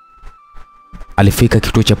 Alifika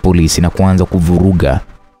kituo cha polisi na kuanza kuvuruga.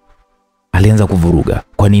 Alianza kuvuruga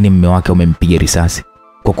kwa nini mume wake umempiga risasi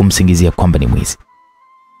kwa kumsingizia kwamba ni mwizi.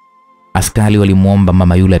 Askari walimuomba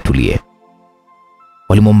mama yule atulie.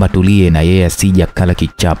 Walimuomba atulie na yeye asije kala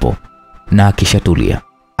kichapo, na akishatulia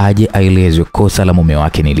aje aelezwe kosa la mume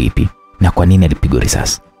wake ni lipi na kwa nini alipigwa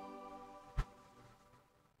risasi.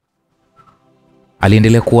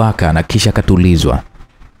 Aliendelea kuwaka na kisha katulizwa.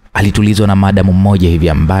 Alitulizwa na madamu mmoja hivi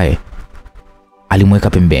ambaye alimweka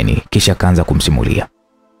pembeni, kisha akaanza kumsimulia.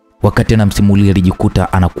 Wakati anamsimulia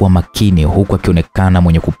alijikuta anakuwa makini huku akionekana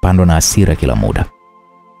mwenye kupandwa na hasira kila muda.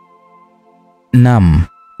 Naam,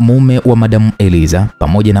 mume wa Madamu Eliza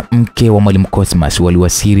pamoja na mke wa Mwalimu Cosmas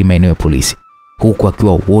waliwasili maeneo ya polisi, huku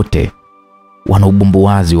akiwa wote wana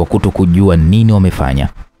ubumbuwazi wa kutokujua nini wamefanya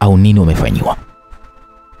au nini wamefanyiwa.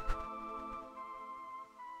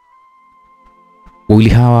 Wawili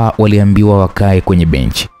hawa waliambiwa wakae kwenye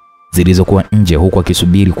benchi zilizokuwa nje huku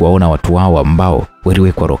akisubiri kuwaona watu wao ambao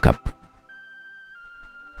waliwekwa lock up.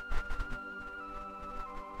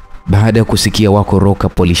 Baada ya kusikia wako lock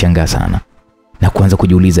up walishangaa sana na kuanza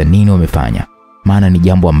kujiuliza nini wamefanya, maana ni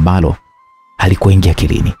jambo ambalo halikuingia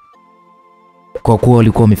akilini. Kwa kuwa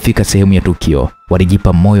walikuwa wamefika sehemu ya tukio,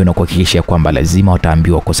 walijipa moyo na kuhakikisha kwamba lazima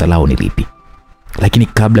wataambiwa kosa lao ni lipi. Lakini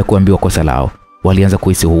kabla ya kuambiwa kosa lao, walianza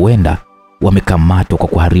kuhisi huenda wamekamatwa kwa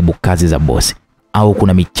kuharibu kazi za bosi au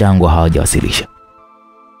kuna michango hawajawasilisha.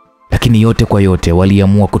 Lakini yote kwa yote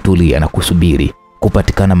waliamua kutulia na kusubiri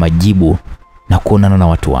kupatikana majibu na kuonana na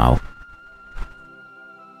watu wao.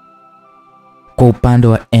 Kwa upande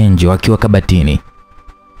wa Angel akiwa kabatini,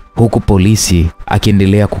 huku polisi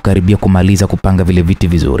akiendelea kukaribia kumaliza kupanga vile viti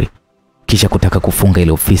vizuri, kisha kutaka kufunga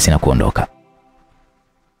ile ofisi na kuondoka.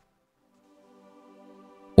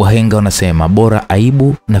 Wahenga wanasema bora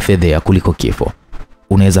aibu na fedhea kuliko kifo.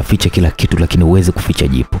 Unaweza ficha kila kitu lakini uweze kuficha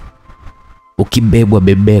jipu. Ukibebwa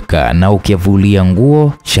bebeka na ukiavulia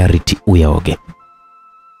nguo shariti uyaoge.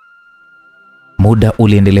 Muda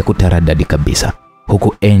uliendelea kutaradadi kabisa,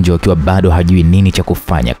 huku Angel akiwa bado hajui nini cha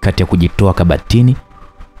kufanya kati ya kujitoa kabatini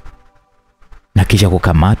na kisha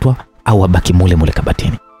kukamatwa au abaki mule mule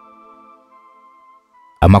kabatini.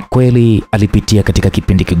 Ama kweli alipitia katika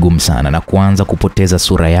kipindi kigumu sana na kuanza kupoteza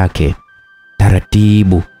sura yake.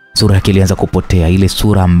 Taratibu sura yake ilianza kupotea, ile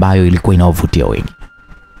sura ambayo ilikuwa inawavutia wengi.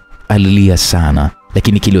 Alilia sana,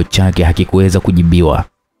 lakini kilio chake hakikuweza kujibiwa,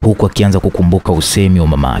 huku akianza kukumbuka usemi wa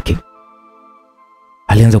mama yake.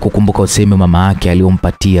 Alianza kukumbuka usemi wa mama yake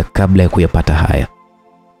aliompatia kabla ya kuyapata haya.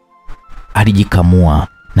 Alijikamua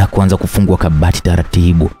na kuanza kufungua kabati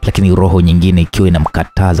taratibu, lakini roho nyingine ikiwa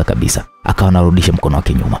inamkataza kabisa. Akawa anarudisha mkono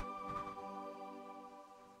wake nyuma.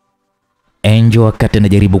 Angel wakati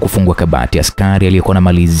anajaribu kufungua kabati, askari aliyekuwa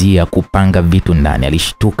anamalizia kupanga vitu ndani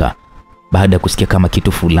alishtuka baada ya kusikia kama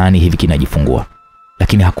kitu fulani hivi kinajifungua,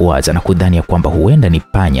 lakini hakuwaza na kudhani ya kwamba huenda ni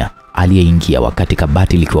panya aliyeingia wakati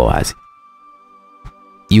kabati likiwa wazi.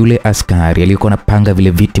 Yule askari aliyekuwa anapanga vile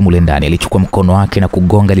viti mule ndani alichukua mkono wake na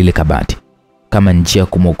kugonga lile kabati kama njia ya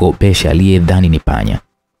kumwogopesha aliyedhani ni panya.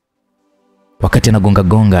 Wakati anagonga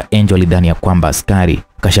gonga, Angel alidhani ya kwamba askari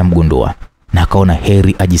kashamgundua na akaona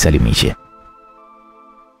heri ajisalimishe.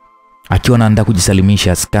 Akiwa anaanza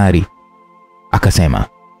kujisalimisha, askari akasema,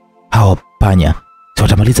 "Hawa panya sio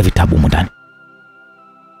watamaliza vitabu humu ndani.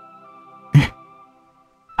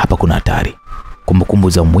 Hapa kuna hatari. Kumbukumbu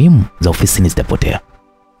za muhimu za ofisini zitapotea."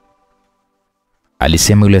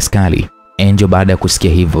 Alisema yule askari. Angel baada ya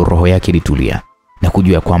kusikia hivyo, roho yake ilitulia na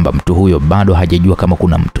kujua kwamba mtu huyo bado hajajua kama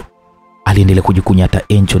kuna mtu. Aliendelea kujikunyata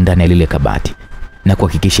Angel ndani ya lile kabati na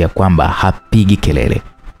kuhakikisha kwamba hapigi kelele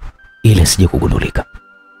ili asije kugundulika.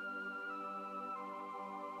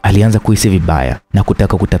 Alianza kuhisi vibaya na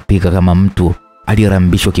kutaka kutapika kama mtu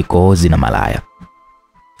aliyerambishwa kikohozi na malaya.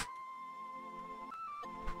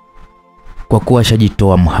 Kwa kuwa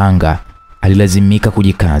shajitoa mhanga, alilazimika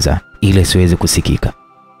kujikaza ili asiweze kusikika.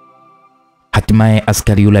 Hatimaye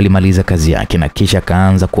askari yule alimaliza kazi yake na kisha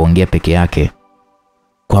akaanza kuongea peke yake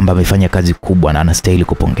kwamba amefanya kazi kubwa na anastahili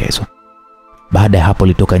kupongezwa. Baada ya hapo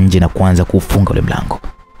alitoka nje na kuanza kufunga ule mlango.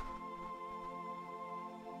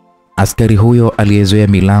 Askari huyo aliyezoea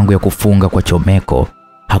milango ya kufunga kwa chomeko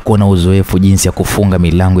hakuwa na uzoefu jinsi ya kufunga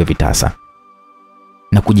milango ya vitasa,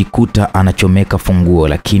 na kujikuta anachomeka funguo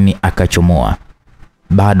lakini akachomoa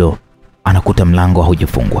bado anakuta mlango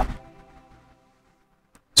haujafungwa.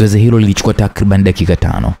 Zoezi hilo lilichukua takriban dakika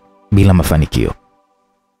 5 bila mafanikio.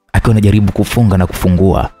 Akiwa anajaribu kufunga na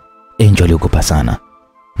kufungua, Angel aliogopa sana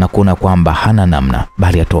na kuona kwamba hana namna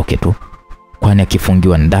bali atoke tu, kwani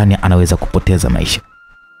akifungiwa ndani anaweza kupoteza maisha.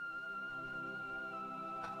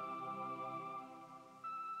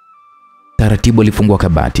 Taratibu alifungua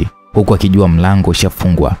kabati huku akijua mlango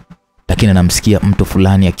ushafungwa, lakini anamsikia mtu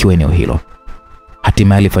fulani akiwa eneo hilo.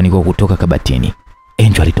 Hatimaye alifanikiwa kutoka kabatini.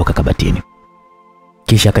 Angel alitoka kabatini,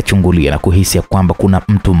 kisha akachungulia na kuhisi ya kwamba kuna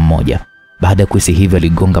mtu mmoja. Baada ya kuhisi hivyo,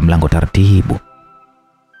 aligonga mlango taratibu.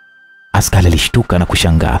 Askari alishtuka na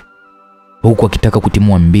kushangaa huku akitaka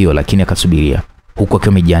kutimua mbio, lakini akasubiria huku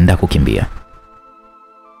akiwa amejiandaa kukimbia.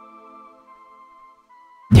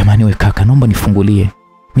 "Jamani we kaka, naomba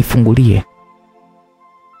nifungulie."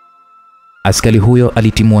 Askari huyo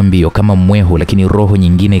alitimua mbio kama mwehu, lakini roho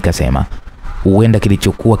nyingine ikasema huenda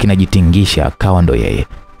kilichokuwa kinajitingisha akawa ndo yeye.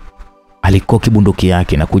 Alikoki bunduki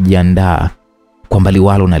yake na kujiandaa kwamba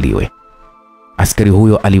liwalo na liwe. Askari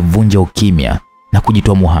huyo alivunja ukimya na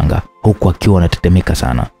kujitoa muhanga huku akiwa anatetemeka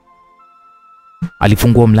sana.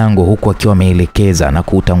 Alifungua mlango huku akiwa ameelekeza na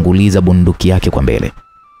kuutanguliza bunduki yake kwa mbele.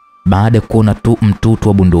 Baada ya kuona tu mtutu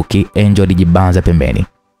wa bunduki, Angel alijibanza pembeni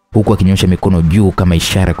huku akinyosha mikono juu kama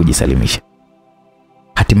ishara ya kujisalimisha.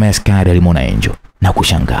 Hatimaye askari alimwona Angel na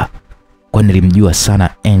kushangaa, kwani alimjua sana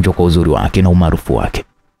Angel kwa uzuri wake na umaarufu wake.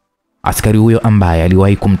 Askari huyo ambaye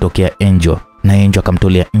aliwahi kumtokea Angel na Angel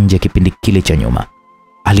akamtolea nje kipindi kile cha nyuma,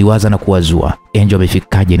 aliwaza na kuwazua Angel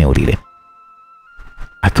amefikaje eneo lile.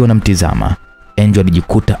 Akiwa anamtizama, Angel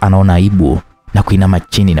alijikuta anaona aibu na kuinama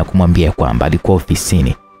chini na kumwambia kwamba alikuwa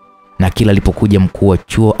ofisini na kila alipokuja mkuu wa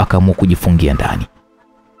chuo akaamua kujifungia ndani.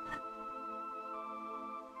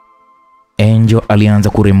 Angel alianza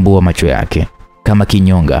kurembua macho yake kama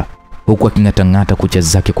kinyonga huku akingatangata kucha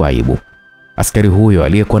zake kwa aibu. Askari huyo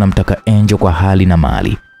aliyekuwa anamtaka Angel kwa hali na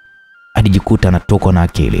mali alijikuta anatokwa na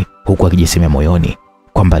akili huku akijisemea moyoni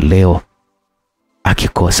kwamba leo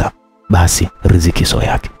akikosa basi riziki sio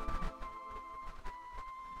yake.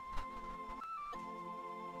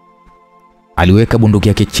 Aliweka bunduki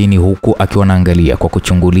yake chini huku akiwa anaangalia kwa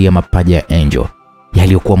kuchungulia mapaja ya Angel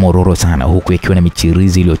yaliyokuwa mororo sana huku yakiwa na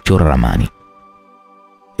michirizi iliyochora ramani.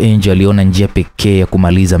 Angel aliona njia pekee ya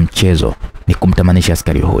kumaliza mchezo ni kumtamanisha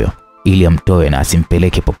askari huyo ili amtoe na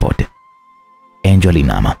asimpeleke popote. Angel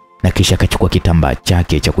alinama na kisha akachukua kitambaa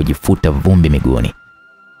chake cha kujifuta vumbi miguuni.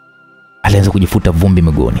 Alianza kujifuta vumbi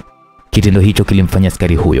miguuni. Kitendo hicho kilimfanya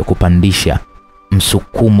askari huyo kupandisha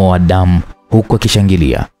msukumo wa damu huku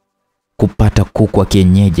akishangilia kupata kuku wa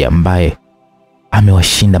kienyeji ambaye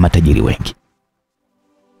amewashinda matajiri wengi.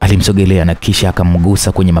 Alimsogelea na kisha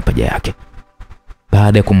akamgusa kwenye mapaja yake.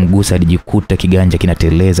 Baada ya kumgusa alijikuta kiganja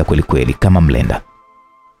kinateleza kweli kweli kama mlenda.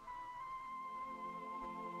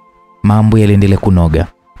 Mambo yaliendelea kunoga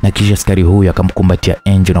na kisha askari huyo akamkumbatia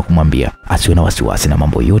Angel na kumwambia asiwe na wasiwasi na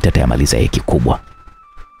mambo yote atayamaliza yeye kikubwa.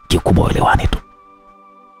 Kikubwa welewane tu.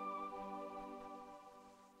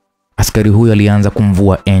 Askari huyo alianza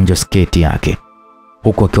kumvua Angel sketi yake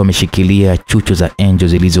huku akiwa ameshikilia chuchu za Angel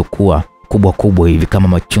zilizokuwa kubwa kubwa hivi kama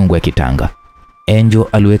machungwa ya kitanga. Angel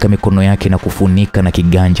aliweka mikono yake na kufunika na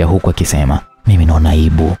kiganja huku akisema, mimi naona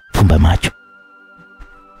aibu, fumba macho.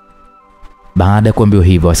 Baada ya kuambiwa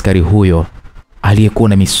hivyo, askari huyo aliyekuwa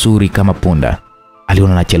na misuri kama punda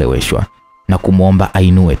aliona anacheleweshwa na kumuomba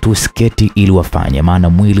ainue tu sketi ili wafanye, maana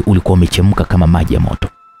mwili ulikuwa umechemka kama maji ya moto.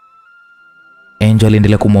 Angel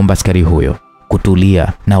aliendelea kumuomba askari huyo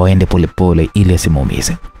kutulia na waende polepole ili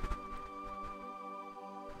asimuumize.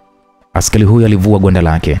 Askari huyo alivua gwanda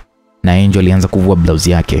lake na Angel alianza kuvua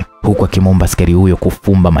blouse yake huku akimuomba askari huyo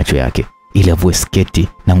kufumba macho yake ili avue sketi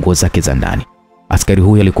na nguo zake za ndani. Askari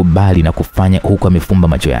huyo alikubali na kufanya huku amefumba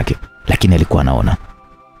macho yake, lakini alikuwa anaona.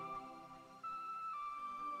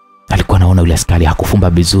 Yule askari hakufumba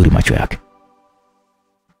vizuri macho yake.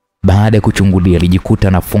 Baada ya kuchungulia alijikuta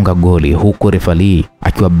anafunga goli huku refali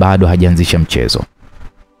akiwa bado hajaanzisha mchezo.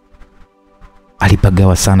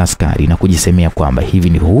 Alipagawa sana askari na kujisemea kwamba hivi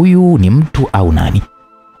ni huyu ni mtu au nani?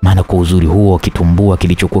 Maana kwa uzuri huo kitumbua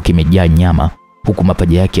kilichokuwa kimejaa nyama huku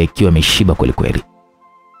mapaja yake yakiwa yameshiba kweli kweli.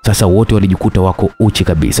 Sasa wote walijikuta wako uchi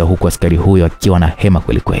kabisa huku askari huyo akiwa na hema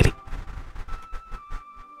kweli kweli.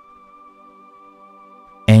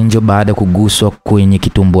 Angel baada kuguswa kwenye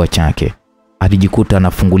kitumbua chake alijikuta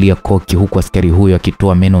anafungulia koki huku askari huyo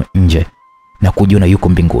akitoa meno nje na kujiona yuko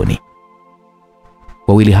mbinguni.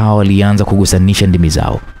 Wawili hao walianza kugusanisha ndimi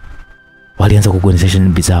zao.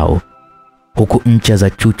 Huku ncha za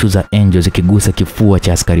chuchu za Angel zikigusa kifua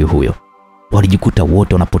cha askari huyo. Walijikuta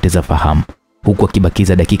wote wanapoteza fahamu huku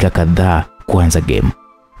akibakiza dakika kadhaa kuanza game.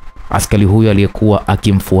 Askari huyo aliyekuwa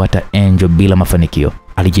akimfuata Angel bila mafanikio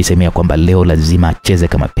alijisemea kwamba leo lazima acheze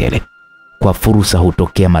kama Pele, kwa fursa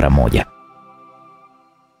hutokea mara moja.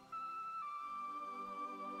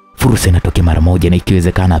 Fursa inatokea mara moja na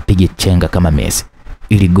ikiwezekana apige chenga kama Messi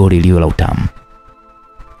ili goli liwe la utamu.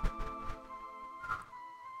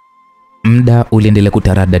 Muda uliendelea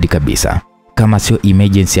kutaradadi kabisa. Kama sio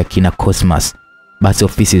emergency ya kina Cosmas, basi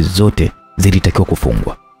ofisi zote zilitakiwa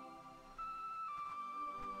kufungwa.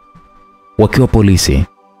 Wakiwa polisi,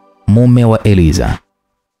 mume wa Eliza,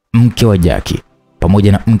 mke wa Jackie,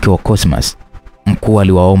 pamoja na mke wa Cosmas, mkuu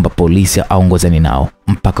aliwaomba polisi aongozane nao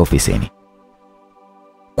mpaka ofisini.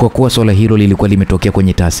 Kwa kuwa swala hilo lilikuwa limetokea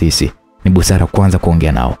kwenye taasisi, ni busara kwanza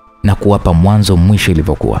kuongea nao na kuwapa mwanzo mwisho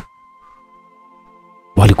ilivyokuwa.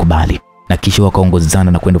 Walikubali na kisha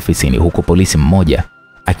wakaongozana na kwenda ofisini huko polisi mmoja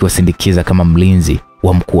akiwasindikiza kama mlinzi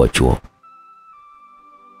wa mkuu wa chuo.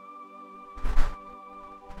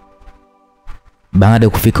 Baada ya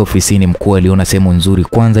kufika ofisini, mkuu aliona sehemu nzuri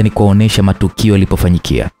kwanza ni kuwaonesha matukio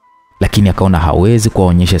yalipofanyikia, lakini akaona hawezi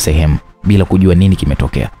kuwaonyesha sehemu bila kujua nini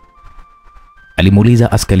kimetokea.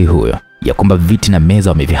 Alimuuliza askari huyo ya kwamba viti na meza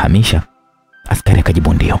wamevihamisha. Askari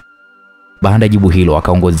akajibu ndio. Baada ya jibu hilo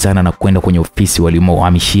akaongozana na kwenda kwenye ofisi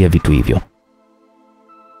walimohamishia vitu hivyo.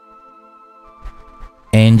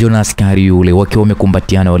 Angel na askari yule wakiwa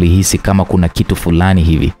wamekumbatiana walihisi kama kuna kitu fulani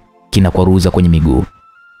hivi kinakwaruza kwenye miguu.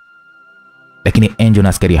 Lakini Angel na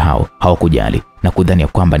askari hao hawakujali na kudhani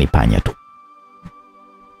kwamba ni panya tu.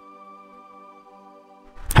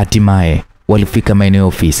 Hatimaye walifika maeneo ya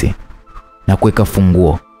ofisi na kuweka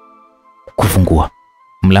kufungua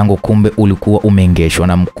mlango, kumbe ulikuwa umeengeshwa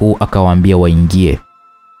na mkuu akawaambia waingie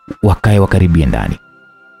wakae wakaribie ndani.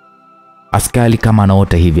 Askari kama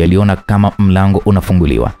anaota hivi aliona kama mlango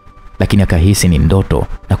unafunguliwa, lakini akahisi ni ndoto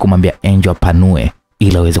na kumwambia Angel apanue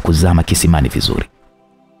ili aweze kuzama kisimani vizuri.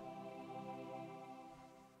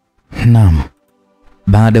 Naam.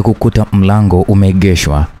 Baada ya kukuta mlango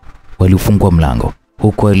umeegeshwa, walifungua mlango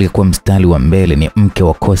huko aliyekuwa mstari wa mbele ni mke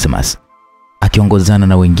wa Cosmas akiongozana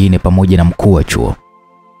na wengine pamoja na mkuu wa chuo.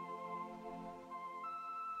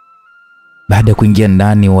 Baada ya kuingia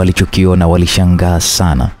ndani, walichokiona walishangaa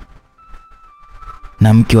sana.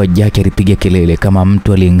 Na mke wa Jackie alipiga kelele kama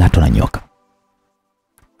mtu aliyeng'atwa na nyoka.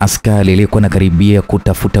 Askari aliyekuwa anakaribia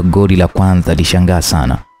kutafuta goli la kwanza alishangaa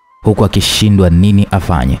sana huku akishindwa nini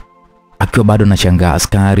afanye. Akiwa bado anashangaa,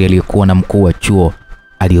 askari aliyekuwa na mkuu wa chuo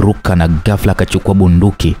aliruka na ghafla akachukua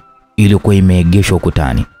bunduki iliyokuwa imeegeshwa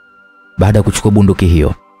ukutani. Baada ya kuchukua bunduki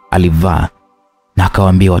hiyo, alivaa na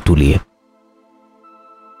akawaambia watulie.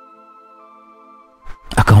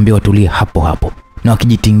 Akawaambia watulie hapo hapo, na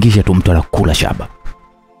wakijitingisha tu mtu anakula shaba.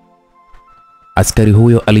 Askari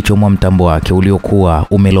huyo alichomoa mtambo wake uliokuwa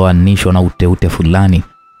umeloanishwa na uteute fulani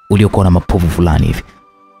uliokuwa na mapovu fulani hivi.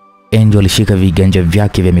 Angel alishika viganja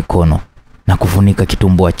vyake vya mikono na kufunika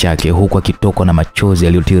kitumbua chake huku akitokwa na machozi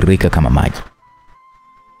yaliyotiririka kama maji.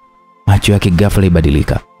 Macho yake ghafla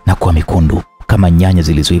ibadilika na kuwa mekundu kama nyanya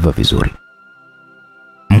zilizoiva vizuri.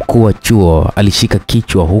 Mkuu wa chuo alishika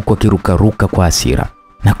kichwa huku akirukaruka kwa hasira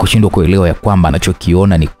na kushindwa kuelewa ya kwamba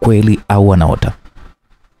anachokiona ni kweli au anaota.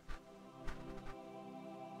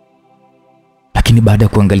 Lakini baada ya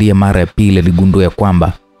kuangalia mara ya pili aligundua ya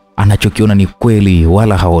kwamba anachokiona ni kweli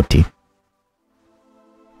wala haoti.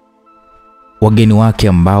 Wageni wake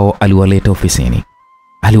ambao aliwaleta ofisini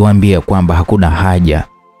aliwaambia kwamba hakuna haja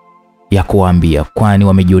ya kuwaambia, kwani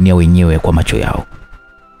wamejionea wenyewe kwa macho yao.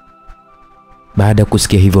 Baada ya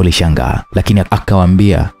kusikia hivyo walishangaa, lakini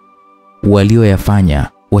akawaambia walioyafanya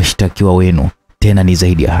washtakiwa wenu, tena ni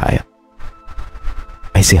zaidi ya haya.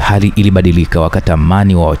 Aise, hali ilibadilika,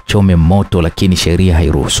 wakatamani wachome moto, lakini sheria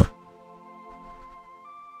hairuhusu.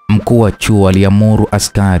 Mkuu wa chuo aliamuru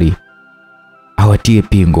askari awatie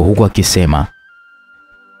pingo huku akisema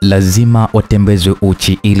lazima watembezwe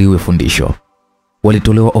uchi ili iwe fundisho.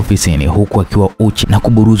 Walitolewa ofisini huku akiwa uchi na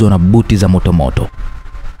kuburuzwa na buti za moto.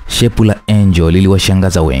 Shepu la Angel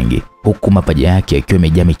liliwashangaza wengi, huku mapaja yake yakiwa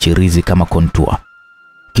yamejaa michirizi kama kontua.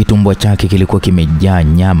 Kitumbua chake kilikuwa kimejaa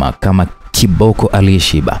nyama kama kiboko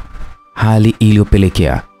aliyeshiba, hali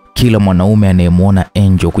iliyopelekea kila mwanaume anayemwona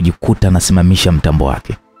Angel kujikuta anasimamisha mtambo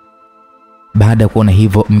wake. Baada ya kuona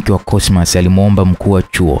hivyo, mke wa Cosmas alimuomba mkuu wa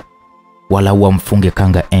chuo wala wamfunge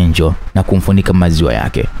kanga Angel na kumfunika maziwa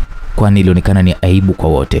yake, kwani ilionekana ni aibu kwa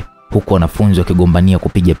wote, huku wanafunzi wakigombania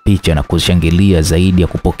kupiga picha na kushangilia zaidi ya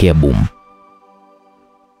kupokea boom.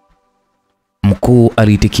 Mkuu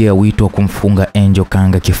aliitikia wito wa kumfunga Angel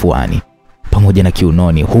kanga kifuani pamoja na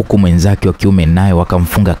kiunoni, huku mwenzake wa kiume naye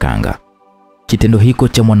wakamfunga kanga. Kitendo hiko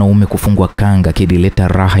cha mwanaume kufungwa kanga kilileta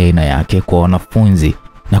raha ya aina yake kwa wanafunzi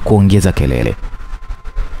na kuongeza kelele.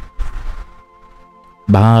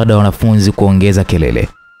 Baada ya wanafunzi kuongeza kelele,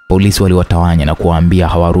 polisi waliwatawanya na kuwaambia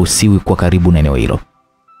hawaruhusiwi kwa karibu na eneo hilo.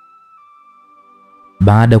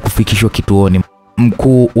 Baada ya kufikishwa kituoni,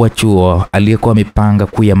 mkuu wa chuo aliyekuwa amepanga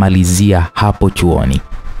kuyamalizia hapo chuoni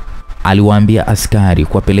aliwaambia askari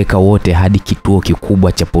kuwapeleka wote hadi kituo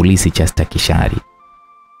kikubwa cha polisi cha Stakishari.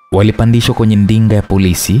 Walipandishwa kwenye ndinga ya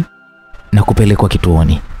polisi na kupelekwa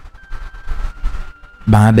kituoni.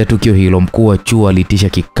 Baada ya tukio hilo, mkuu wa chuo aliitisha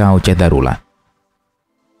kikao cha dharura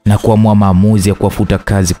na kuamua maamuzi ya kuwafuta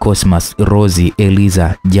kazi Cosmas, Rosie,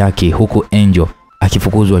 Eliza, Jackie, huku Angel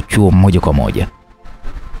akifukuzwa chuo moja kwa moja.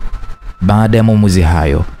 Baada ya maamuzi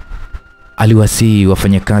hayo, aliwasihi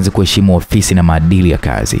wafanyakazi kuheshimu ofisi na maadili ya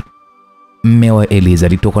kazi. Mme wa Eliza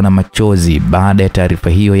alitokwa na machozi baada ya taarifa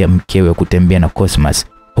hiyo ya mkewe kutembea na Cosmas,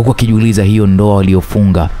 huku akijiuliza hiyo ndoa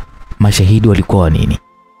waliofunga mashahidi walikuwa nini.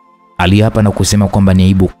 Aliapa na kusema kwamba ni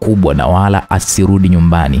aibu kubwa na wala asirudi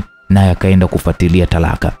nyumbani, naye akaenda kufuatilia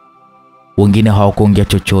talaka. Wengine hawakuongea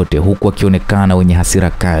chochote, huku wakionekana wenye hasira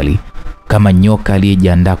kali kama nyoka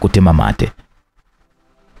aliyejiandaa kutema mate.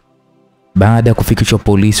 Baada ya kufikishwa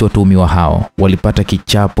polisi, watuhumiwa hao walipata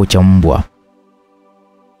kichapo cha mbwa.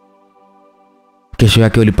 Kesho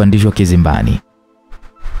yake walipandishwa kizimbani,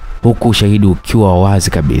 huku ushahidi ukiwa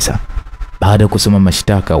wazi kabisa. Baada ya kusoma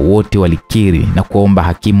mashtaka, wote walikiri na kuomba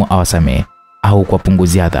hakimu awasamehe au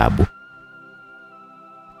kuwapunguzia adhabu.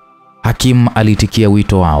 Hakimu alitikia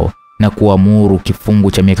wito wao na kuamuru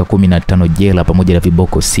kifungu cha miaka 15 jela pamoja na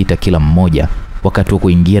viboko 6 kila mmoja wakati wa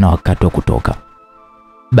kuingia na wakati wa kutoka.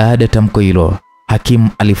 Baada ya tamko hilo, hakimu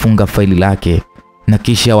alifunga faili lake na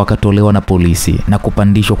kisha wakatolewa na polisi na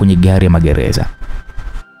kupandishwa kwenye gari ya magereza.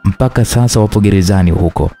 Mpaka sasa wapo gerezani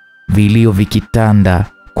huko, vilio vikitanda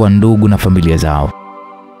kwa ndugu na familia zao.